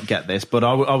 you may not get this, but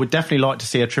I would definitely like to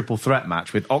see a triple threat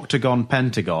match with Octagon,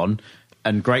 Pentagon,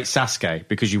 and Great Sasuke,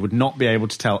 because you would not be able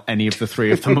to tell any of the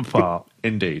 3 of them apart.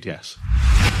 Indeed, yes.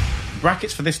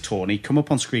 Brackets for this tourney come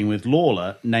up on screen with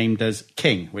Lawler named as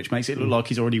King, which makes it look like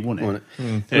he's already won it.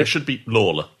 Yeah, it should be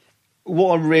Lawler.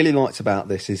 What I really liked about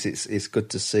this is it's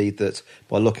good to see that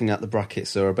by looking at the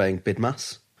brackets, they're obeying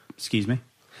BIDMAS. Excuse me?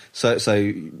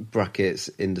 So brackets,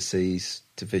 indices,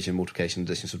 division, multiplication,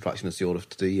 addition, subtraction is the order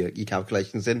to do your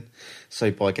calculations in. So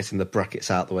by getting the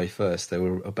brackets out the way first, they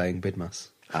were obeying BIDMAS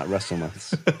at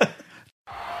WrestleMaths.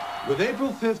 With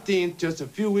April 15th just a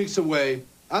few weeks away,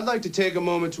 I'd like to take a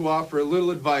moment to offer a little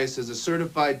advice as a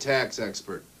certified tax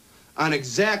expert on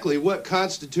exactly what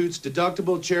constitutes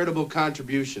deductible charitable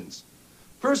contributions.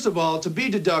 First of all, to be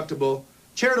deductible,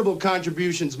 charitable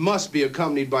contributions must be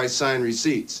accompanied by signed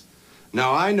receipts.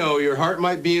 Now, I know your heart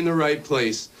might be in the right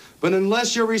place, but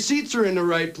unless your receipts are in the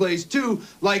right place too,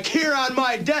 like here on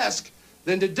my desk,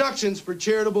 then deductions for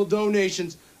charitable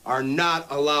donations are not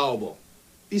allowable.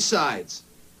 Besides,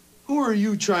 who are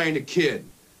you trying to kid?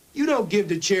 You don't give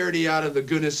to charity out of the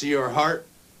goodness of your heart.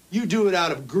 You do it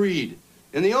out of greed.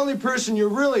 And the only person you're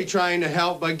really trying to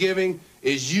help by giving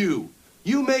is you.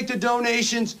 You make the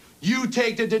donations, you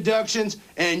take the deductions,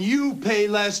 and you pay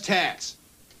less tax.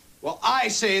 Well, I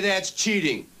say that's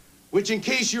cheating, which, in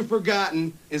case you've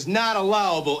forgotten, is not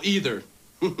allowable either.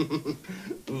 Ooh,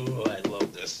 I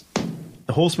love this.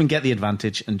 The Horsemen get the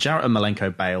advantage, and Jarrett and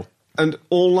Malenko bail. And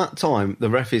all that time, the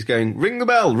ref is going, ring the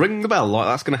bell, like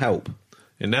that's going to help.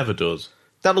 It never does.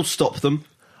 That'll stop them.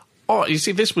 Oh, you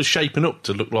see, this was shaping up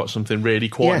to look like something really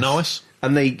quite nice.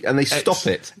 And they stop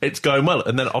it. It's going well.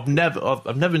 And then I've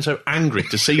never been so angry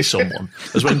to see someone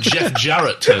as when Jeff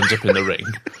Jarrett turns up in the ring.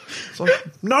 It's like,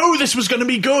 no, this was going to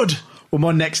be good. Well,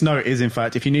 my next note is, in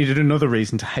fact, if you needed another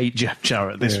reason to hate Jeff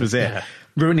Jarrett, this was it. Yeah.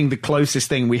 Ruining the closest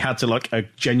thing we had to like a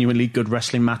genuinely good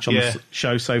wrestling match on the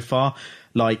show so far.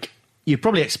 Like, you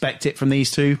probably expect it from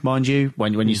these two, mind you,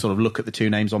 when you sort of look at the two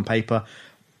names on paper.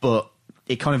 But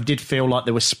it kind of did feel like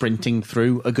they were sprinting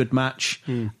through a good match.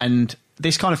 And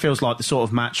this kind of feels like the sort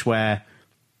of match where,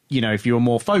 you know, if you were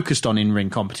more focused on in-ring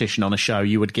competition on a show,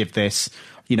 you would give this,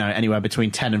 you know, anywhere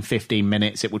between 10 and 15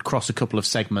 minutes. It would cross a couple of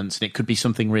segments and it could be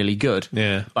something really good.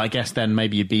 Yeah. But I guess then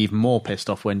maybe you'd be even more pissed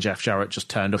off when Jeff Jarrett just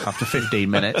turned up after 15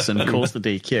 minutes and caused the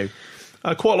DQ.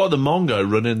 I quite like the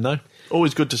Mongo run in, though.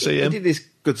 Always good to see him. He did this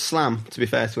good slam, to be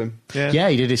fair to him. Yeah,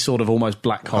 he did his sort of almost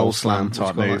black hole slam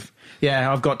type move.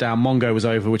 Yeah, I've got down Mongo was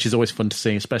over, which is always fun to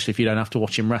see, especially if you don't have to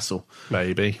watch him wrestle.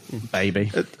 Baby.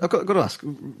 I've got to ask,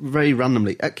 very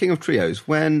randomly, at King of Trios,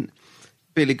 when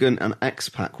Billy Gunn and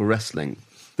X-Pac were wrestling,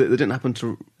 they didn't happen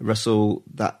to wrestle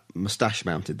that moustache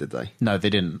mounted, did they? No, they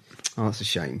didn't. Oh, that's a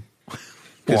shame.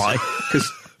 Why?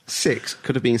 Because 6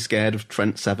 could have been scared of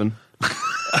Trent 7.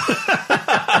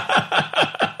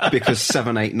 Because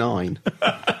 7, 8, 9.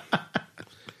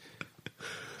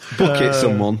 Book it,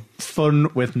 someone.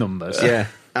 Fun with numbers. Yeah,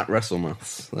 at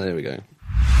WrestleMaths. There we go.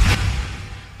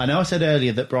 I know I said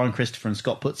earlier that Brian Christopher and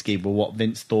Scott Putski were what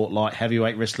Vince thought light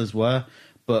heavyweight wrestlers were,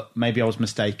 but maybe I was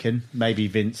mistaken. Maybe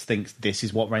Vince thinks this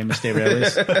is what Rey Mysterio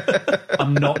is.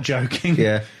 I'm not joking.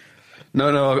 Yeah.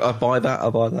 No, I buy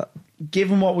that.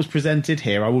 Given what was presented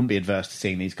here, I wouldn't be adverse to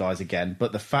seeing these guys again,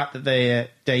 but the fact that their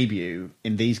debut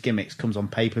in these gimmicks comes on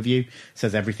pay-per-view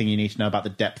says everything you need to know about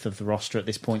the depth of the roster at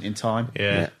this point in time.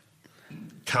 Yeah.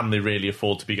 Can they really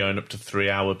afford to be going up to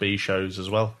 3-hour B shows as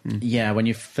well? Yeah, when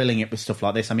you're filling it with stuff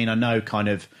like this. I mean, I know kind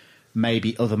of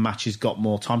maybe other matches got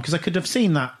more time, because I could have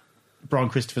seen that Brian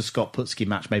Christopher Scott Putski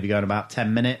match maybe going about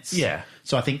 10 minutes. Yeah.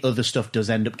 So I think other stuff does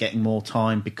end up getting more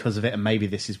time because of it, and maybe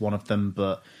this is one of them,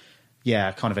 but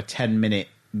yeah, kind of a 10-minute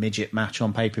midget match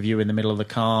on pay-per-view in the middle of the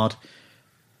card.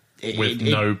 With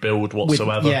no build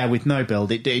whatsoever. With no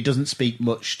build. It doesn't speak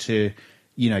much to,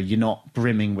 you know, you're not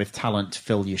brimming with talent to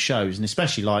fill your shows. And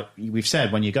especially, like we've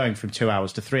said, when you're going from 2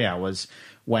 hours to 3 hours,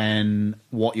 when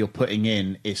what you're putting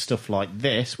in is stuff like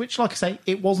this, which, like I say,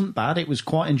 it wasn't bad. It was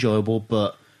quite enjoyable,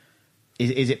 but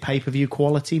is it pay-per-view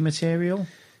quality material?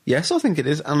 Yes, I think it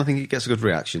is, and I think it gets a good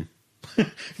reaction.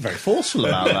 Very forceful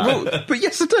about that. Well, but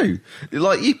yes, I do.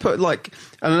 Like you put, like,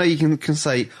 and I know you can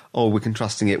say, oh, we're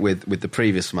contrasting it with the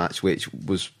previous match, which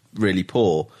was really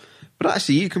poor. But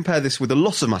actually, you compare this with a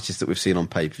lot of matches that we've seen on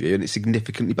pay-per-view, and it's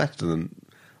significantly better than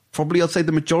probably, I'd say,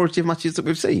 the majority of matches that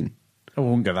we've seen. I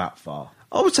won't go that far.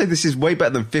 I would say this is way better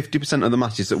than 50% of the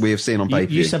matches that we have seen on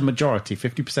pay-per-view. You said majority.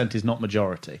 50% is not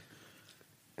majority.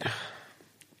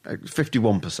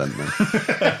 51%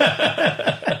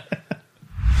 then.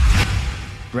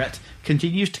 Brett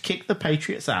continues to kick the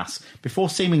Patriot's ass before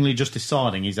seemingly just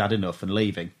deciding he's had enough and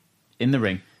leaving. In the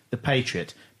ring, the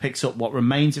Patriot picks up what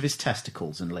remains of his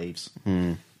testicles and leaves.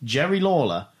 Jerry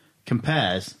Lawler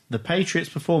compares the Patriot's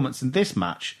performance in this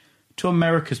match to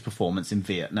America's performance in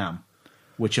Vietnam,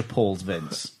 which appalls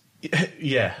Vince.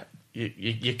 Yeah,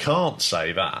 you can't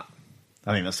say that.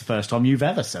 I think that's the first time you've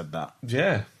ever said that.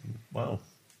 Yeah, well,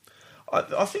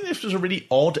 I think this was a really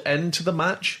odd end to the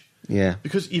match. Yeah.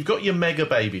 Because you've got your mega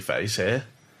babyface here,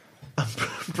 and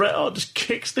Bret Hart just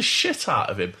kicks the shit out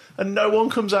of him, and no one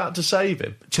comes out to save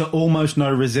him. To almost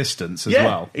no resistance as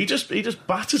well. He just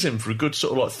batters him for a good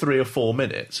sort of like 3 or 4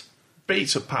 minutes,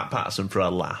 beats up Pat Patterson for a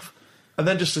laugh, and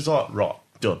then just is like, right,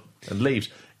 done, and leaves.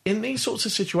 In these sorts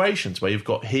of situations where you've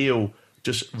got heel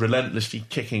just relentlessly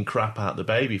kicking crap out the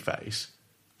babyface,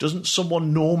 doesn't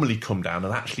someone normally come down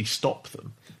and actually stop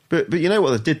them? But you know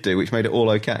what they did do, which made it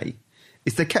all okay,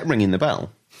 is they kept ringing the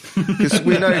bell. Because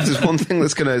we know if there's one thing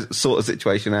that's going to sort a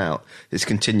situation out, it's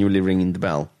continually ringing the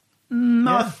bell.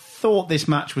 I thought this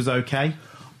match was okay.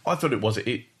 I thought it was.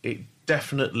 It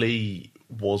definitely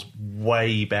was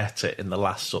way better in the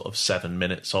last sort of 7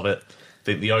 minutes of it. I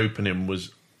think the opening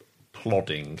was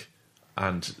plodding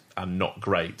and not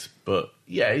great, but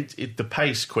yeah, the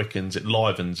pace quickens, it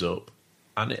livens up,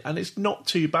 and it's not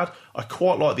too bad. I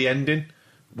quite like the ending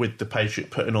with the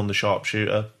Patriot putting on the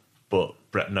sharpshooter, but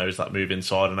Brett knows that move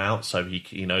inside and out, so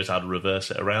he knows how to reverse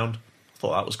it around. I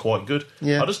thought that was quite good.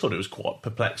 Yeah. I just thought it was quite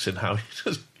perplexing how he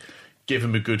just give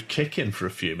him a good kick in for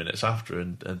a few minutes after,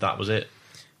 and that was it.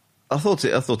 I thought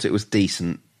it was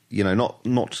decent. You know,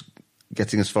 not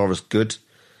getting as far as good,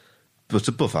 but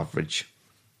above average.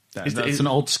 That's an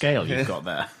odd scale you've got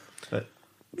there.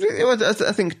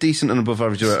 I think decent and above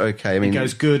average are okay. I mean, it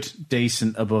goes good,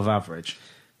 decent, above average.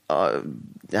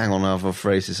 Hang on, other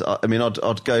phrases. I mean,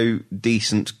 I'd go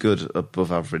decent, good,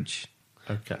 above average.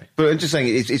 Okay, but I'm just saying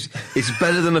it's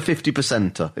better than a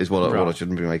 50%er is what I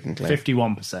shouldn't be making clear.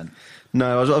 51%.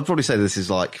 No, I'd probably say this is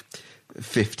like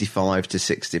 55 to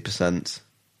 60%.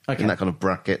 Okay. In that kind of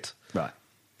bracket. Right.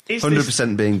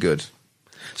 100% being good.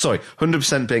 Sorry,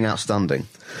 100% being outstanding.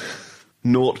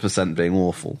 0% being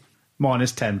awful.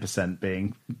 Minus 10%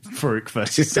 being Farouk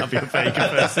versus Savio Vega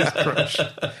versus Crush.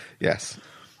 Yes.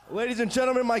 Ladies and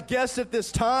gentlemen, my guest at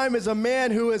this time is a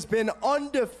man who has been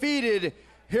undefeated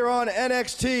here on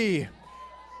NXT.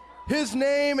 His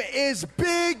name is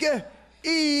Big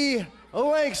E.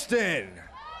 Langston.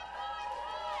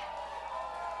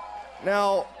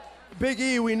 Now, Big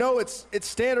E, we know it's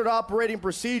standard operating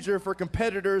procedure for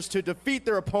competitors to defeat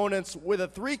their opponents with a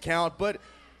 3 count, but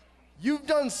you've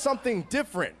done something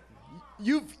different.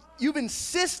 You've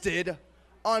insisted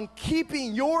on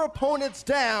keeping your opponents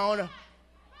down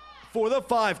for the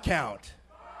 5 count.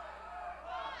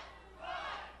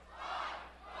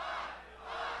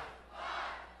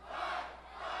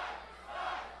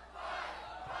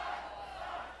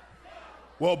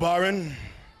 Well, Byron,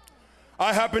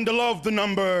 I happen to love the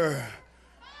number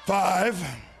 5.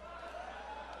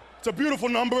 It's a beautiful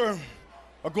number,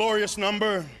 a glorious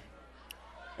number.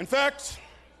 In fact,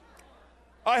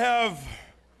 I have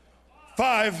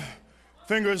 5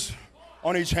 fingers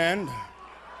on each hand.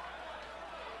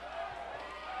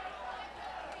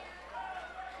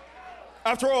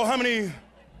 After all, how many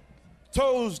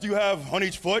toes do you have on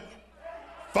each foot?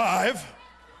 5.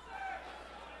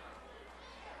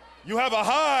 You have a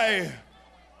high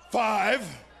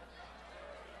 5.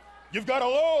 You've got a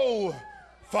low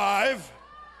 5.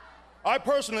 I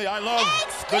love...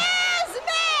 Excuse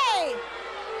me!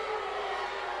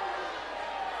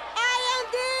 I am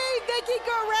the Vicky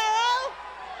Guerrero.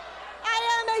 I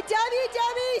am a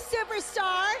WWE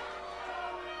superstar,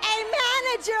 a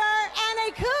manager, and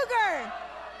a cougar.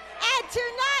 And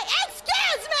tonight,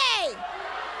 excuse me!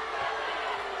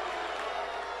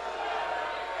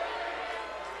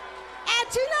 And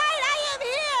tonight I am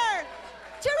here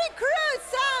to recruit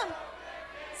some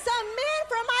men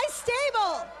from my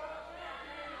stable.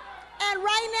 And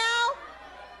right now,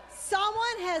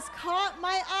 someone has caught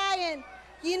my eye. And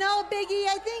you know, Biggie,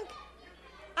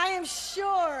 I am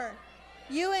sure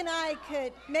you and I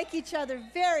could make each other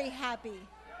very happy.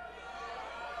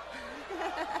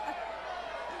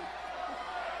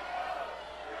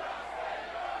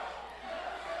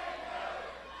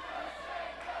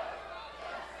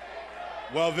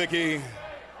 Well, Vicky,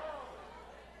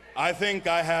 I think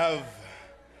I have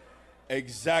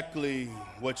exactly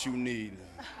what you need.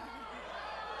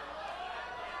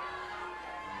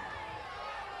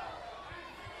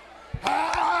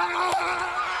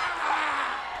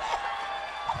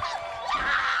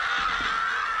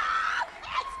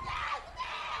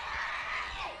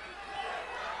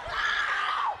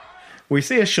 We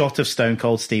see a shot of Stone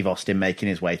Cold Steve Austin making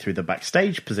his way through the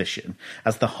backstage position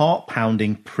as the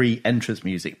heart-pounding pre-entrance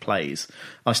music plays.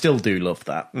 I still do love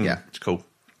that. Yeah, it's cool.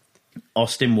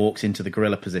 Austin walks into the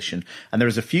gorilla position, and there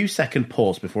is a few-second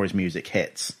pause before his music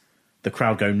hits. The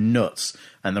crowd go nuts,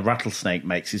 and the rattlesnake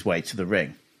makes his way to the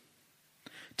ring.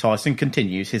 Tyson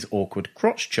continues his awkward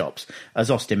crotch chops as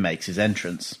Austin makes his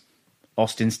entrance.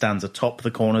 Austin stands atop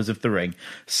the corners of the ring,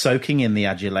 soaking in the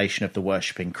adulation of the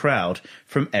worshipping crowd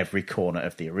from every corner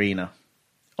of the arena.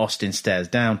 Austin stares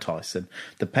down Tyson,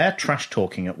 the pair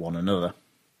trash-talking at one another.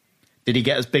 Did he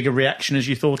get as big a reaction as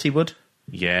you thought he would?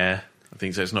 Yeah, I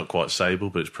think so. It's not quite Sable,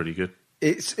 but it's pretty good.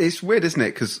 It's weird, isn't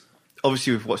it? Because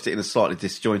obviously we've watched it in a slightly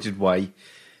disjointed way,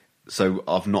 so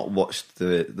I've not watched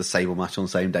the Sable match on the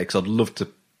same day, because I'd love to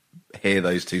hear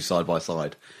those two side by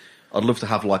side. I'd love to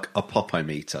have like a Popo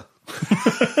meter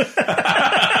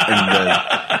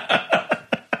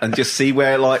and just see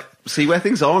where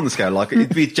things are on the scale. Like,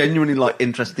 it'd be a genuinely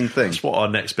interesting thing. That's what our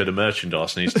next bit of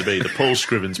merchandise needs to be: the Paul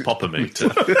Scrivens Pop-O-Meter.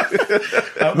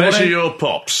 Measure your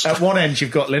pops. At one end,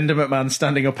 you've got Linda McMahon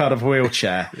standing up out of a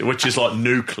wheelchair, which is like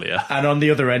nuclear, and on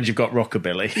the other end, you've got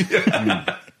Rockabilly.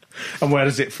 And where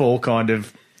does it fall? Kind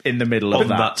of in the middle of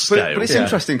that scale. But it's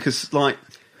interesting because,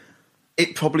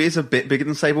 it probably is a bit bigger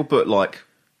than Sable, but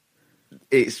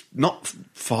it's not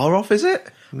far off, is it?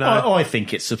 No, I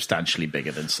think it's substantially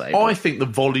bigger than Sable. I think the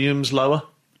volume's lower.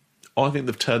 I think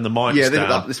they've turned the mics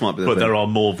down. This might be but there are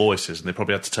more voices, and they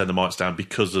probably had to turn the mics down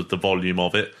because of the volume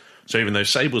of it. So even though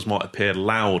Sable's might appear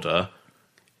louder,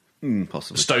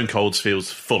 possibly Stone Cold's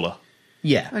feels fuller.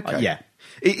 Yeah, okay. Yeah.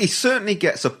 He certainly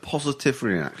gets a positive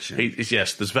reaction.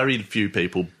 Yes, there's very few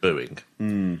people booing.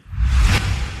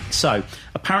 So,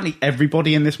 apparently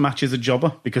everybody in this match is a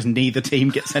jobber because neither team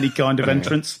gets any kind of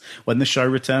entrance when the show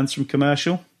returns from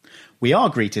commercial. We are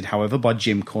greeted, however, by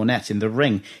Jim Cornette in the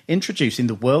ring, introducing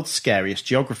the world's scariest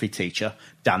geography teacher,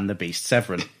 Dan the Beast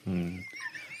Severin.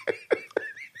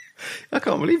 I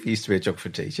can't believe he used to be a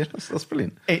geography teacher. That's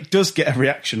brilliant. It does get a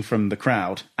reaction from the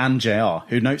crowd and JR,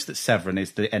 who notes that Severin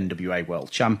is the NWA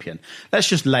World Champion. Let's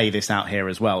just lay this out here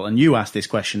as well. And you asked this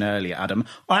question earlier, Adam.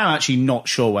 I am actually not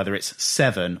sure whether it's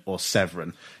Seven or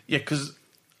Severin. Yeah, because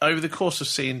over the course of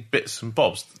seeing bits and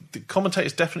bobs, the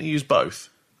commentators definitely use both.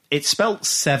 It's spelt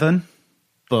Seven,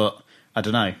 but I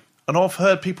don't know. And I've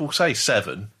heard people say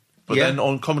Seven, but then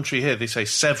on commentary here they say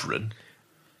Severin.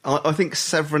 I think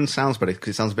Severin sounds better because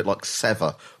it sounds a bit like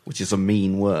sever, which is a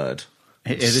mean word.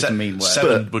 It is a mean word.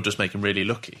 Seven would just make him really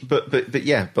lucky. But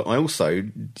I also,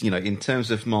 in terms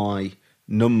of my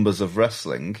numbers of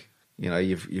wrestling,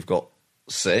 you've got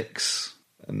 6,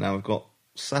 and now we've got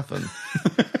 7.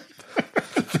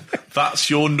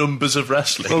 That's your numbers of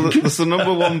wrestling. Well, there's the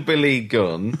number 1 Billy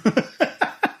Gunn.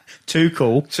 Too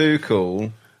cool.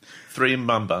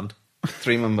 3-man band.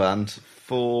 3-man band.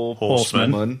 4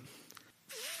 horsemen.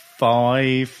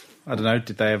 5. I don't know.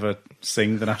 Did they ever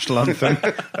sing the national anthem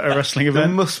at a wrestling event?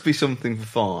 There must be something for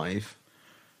 5.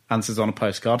 Answers on a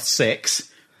postcard.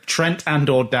 6. Trent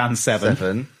and/or Dan 7.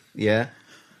 7. Yeah.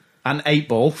 And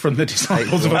 8-Ball from the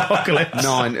Disciples of Apocalypse.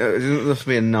 9. There must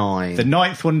be a 9. The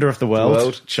 9th wonder of the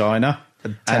world. China.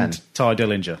 And 10. And Ty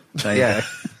Dillinger. There you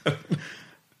go.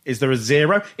 Is there a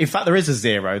 0? In fact, there is a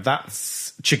 0.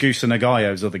 That's Chigusa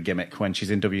Nagayo's other gimmick when she's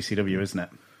in WCW, isn't it?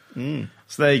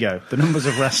 So there you go. The numbers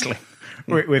of wrestling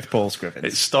with Paul Scrivens.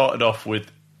 It started off with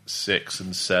 6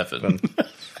 and 7,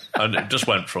 and it just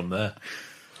went from there.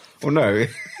 Well, no,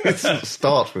 it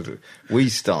starts with we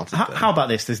started. How about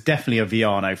this? There's definitely a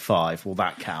Viano 5. Will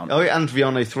that count? Oh, and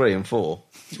Viano 3 and 4.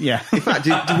 Yeah. In fact,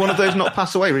 did one of those not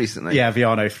pass away recently? Yeah,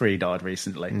 Viano 3 died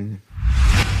recently.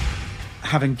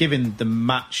 Having given the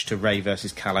match to Ray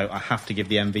versus Callow, I have to give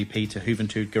the MVP to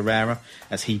Juventud Guerrera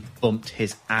as he bumped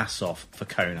his ass off for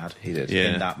Conad. He did.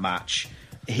 In that match.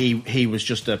 He was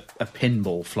just a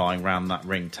pinball flying around that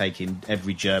ring, taking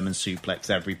every German suplex,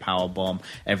 every power bomb,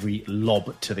 every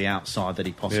lob to the outside that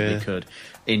he possibly could.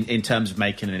 In terms of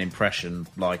making an impression,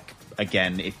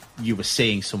 again, if you were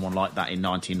seeing someone like that in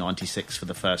 1996 for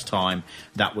the first time,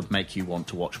 that would make you want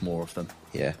to watch more of them.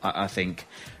 Yeah. I think.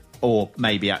 Or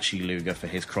maybe actually Luger for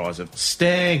his cries of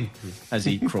 "Sting" as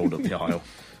he crawled up the aisle.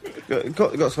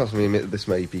 Got to ask me, this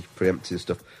may be preemptive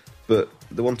stuff, but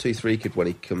the 1-2-3 kid, when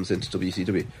he comes into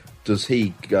WCW, does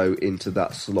he go into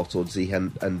that slot, or does he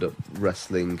end up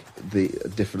wrestling the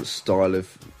different style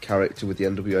of character with the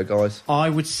NWO guys? I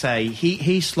would say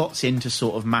he slots into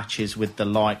sort of matches with the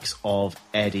likes of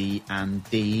Eddie and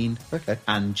Dean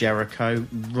and Jericho,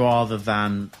 rather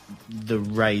than the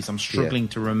Rays. I'm struggling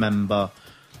to remember.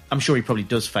 I'm sure he probably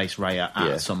does face Ray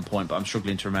at some point, but I'm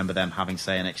struggling to remember them having,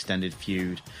 say, an extended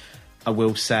feud. I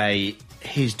will say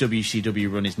his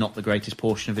WCW run is not the greatest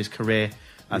portion of his career.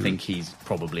 I think he's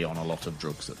probably on a lot of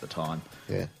drugs at the time.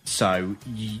 Yeah. So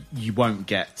you won't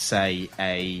get, say,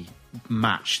 a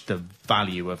match the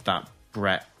value of that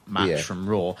Brett match from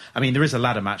Raw. I mean, there is a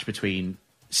ladder match between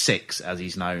Six, as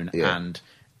he's known, and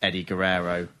Eddie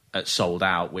Guerrero at Sold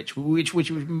Out, which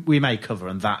we may cover,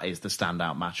 and that is the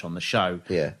standout match on the show.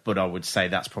 Yeah. But I would say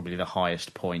that's probably the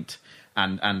highest point.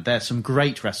 And there's some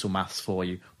great wrestle maths for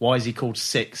you. Why is he called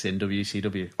Six in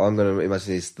WCW? I'm going to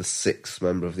imagine he's the 6th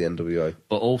member of the NWO.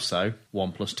 But also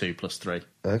 1 + 2 + 3.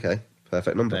 Okay,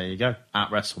 perfect number. There you go. At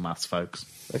Wrestle Maths, folks.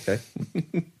 Okay.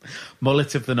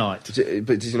 Mullet of the night. But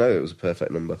did you know it was a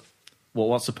perfect number?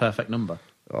 What's a perfect number?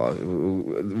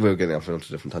 We're getting off onto a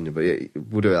different tangent, but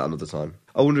we'll do it another time.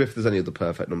 I wonder if there's any other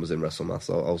perfect numbers in WrestleMass.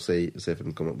 I'll see if I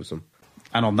can come up with some.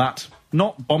 And on that,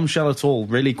 not bombshell at all,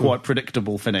 really quite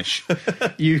predictable finish.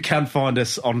 You can find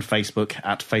us on Facebook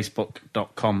at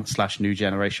facebook.com/New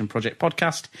Generation Project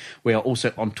Podcast. We are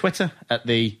also on Twitter at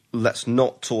the... Let's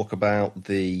not talk about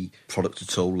the product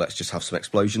at all. Let's just have some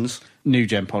explosions. New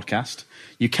Gen Podcast.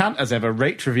 You can, as ever,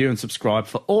 rate, review and subscribe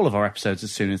for all of our episodes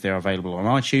as soon as they're available on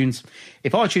iTunes.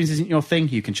 If iTunes isn't your thing,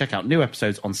 you can check out new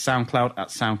episodes on SoundCloud at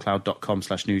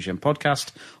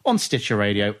soundcloud.com/NewGenPodcast, on Stitcher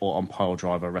Radio or on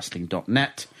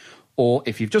PileDriverWrestling.net. Or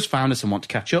if you've just found us and want to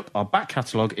catch up, our back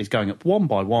catalogue is going up one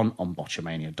by one on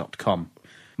Botchamania.com.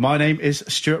 My name is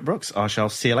Stuart Brooks. I shall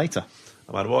see you later.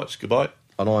 I'm Adam Watts. Goodbye.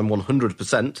 And I'm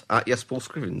 100% at Yes Paul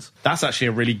Scrivens. That's actually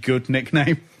a really good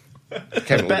nickname.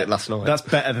 Came up with it last night. That's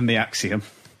better than the Axiom.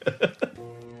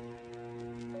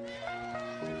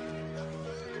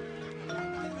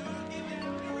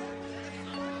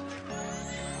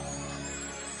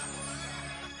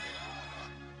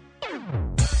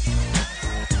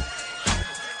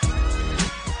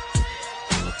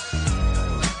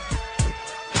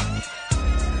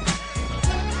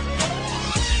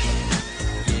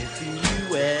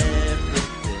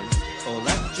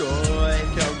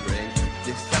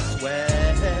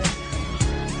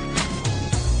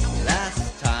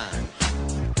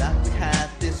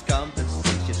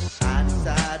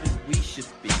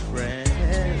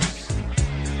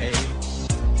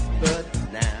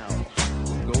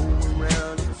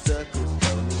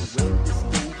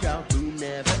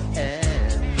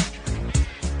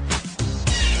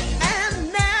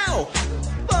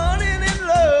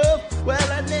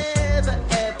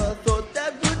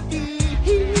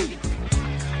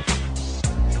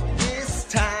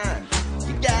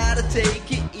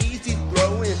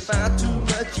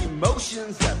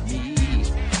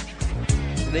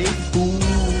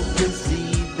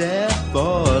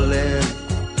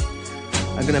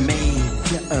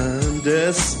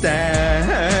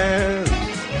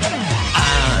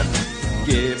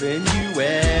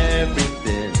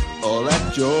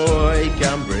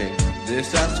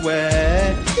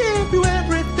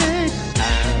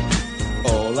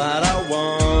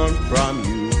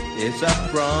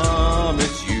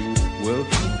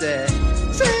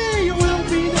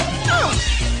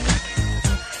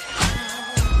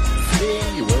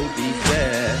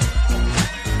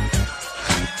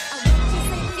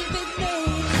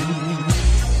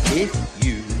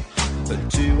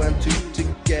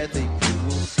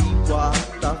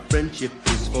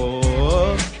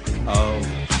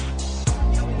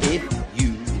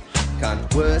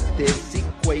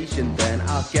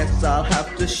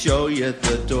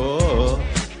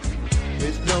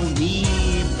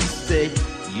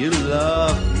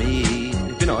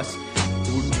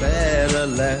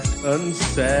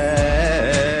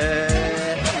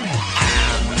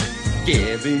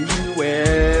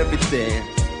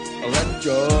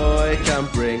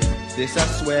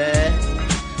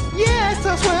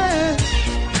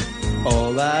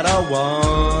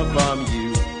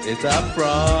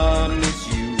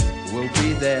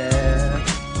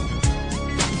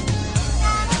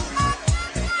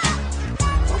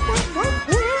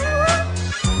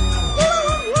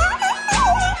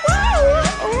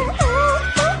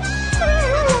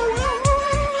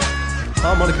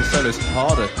 Harmonica solo's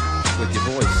harder with your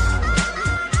voice.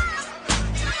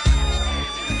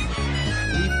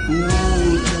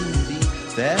 Fools and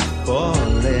leaves, they're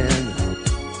falling.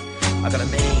 I gotta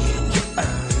make you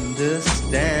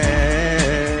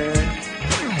understand.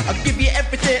 I'll give you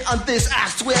everything on this, I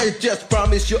swear, just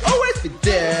promise you'll always be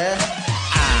there.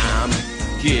 I'm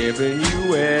giving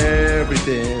you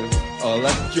everything, all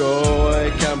that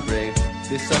joy can bring.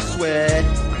 This I swear,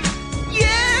 yeah,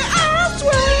 I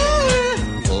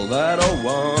swear. All that I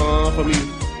want from you,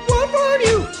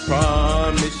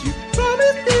 promise you,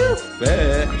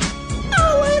 there.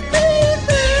 Always be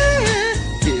there.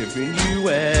 Giving you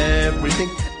everything,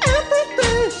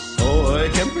 joy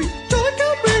can bring,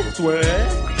 swear.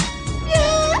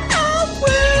 Yeah, I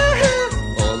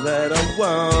swear. All that I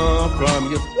want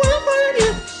from you,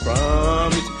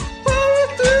 promise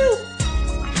to.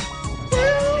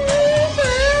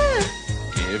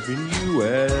 Giving you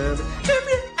everything.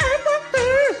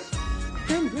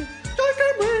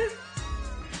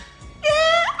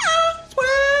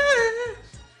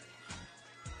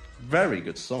 Very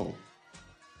good song.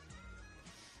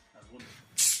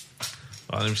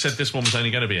 Well, we said this one was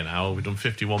only going to be an hour. We've done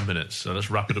 51 minutes, so let's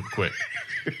wrap it up quick.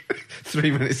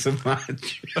 3 minutes of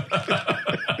match.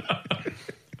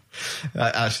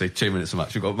 Actually, 2 minutes of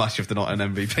match. We've got Match of the Night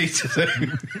and MVP to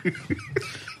do.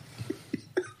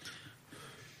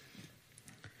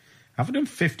 Have we done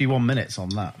 51 minutes on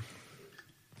that?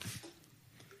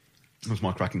 Those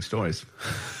my cracking stories.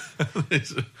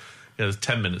 There's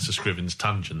 10 minutes of Scriven's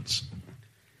tangents.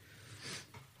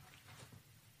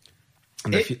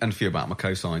 And a few about my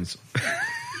cosines.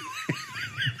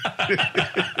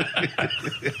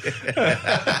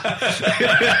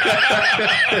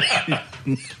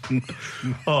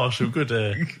 Some good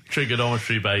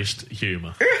trigonometry-based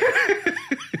humour.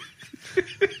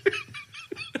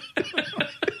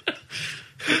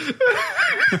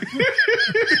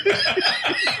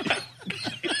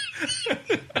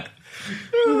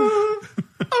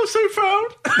 I'm so proud.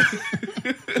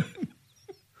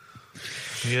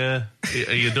 Yeah.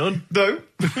 Are you done? No.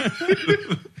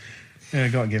 Yeah,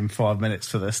 I've got to give him 5 minutes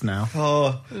for this now.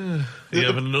 Oh. Are you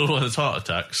having another one of the heart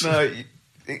attacks? No.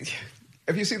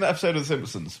 Have you seen that episode of The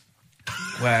Simpsons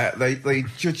where they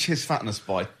judge his fatness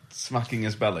by smacking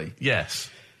his belly? Yes.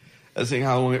 And seeing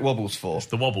how long it wobbles for? It's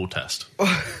the wobble test.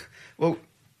 Well,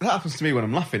 that happens to me when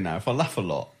I'm laughing now. If I laugh a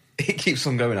lot, it keeps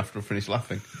on going after I finish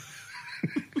laughing.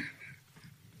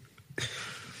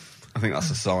 I think that's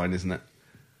a sign, isn't it?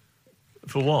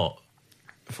 For what?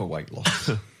 For weight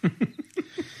loss.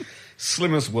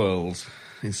 Slimmer's World.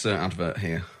 Insert advert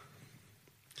here.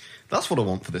 That's what I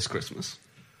want for this Christmas.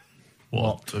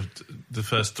 What? The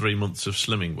first 3 months of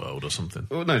Slimming World or something?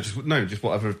 Oh, just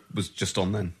whatever was just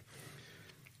on then.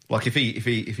 Like if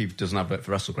he does an advert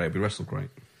for WrestleGreat, it'll be WrestleGreat.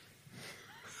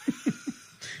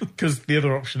 Because the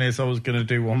other option is I was going to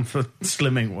do one for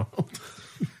Slimming World.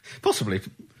 Possibly.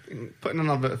 Putting an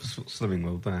advert for Slimming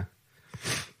World there.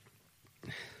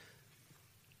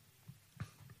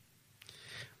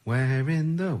 Where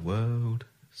in the world?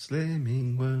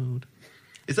 Slimming World.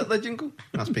 Is that their jingle?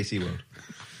 That's PC World.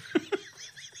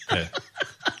 Yeah.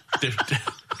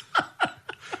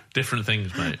 Different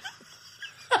things, mate.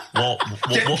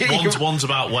 One's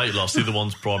about weight loss, the other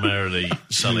one's primarily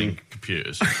selling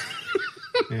computers.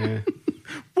 Yeah.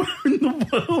 Where in the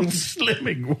world?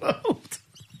 Slimming World.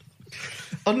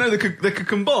 Oh no, they could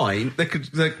combine. They could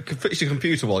fix your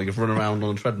computer while you run around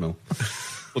on a treadmill.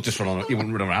 Or just run on. You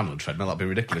wouldn't run around on a treadmill. That'd be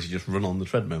ridiculous. You just run on the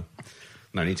treadmill.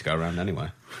 No need to go around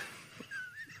anyway.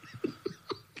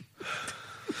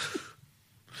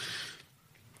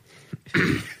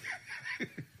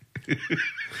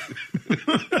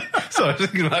 Sorry, I was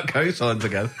thinking about cosines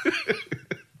again.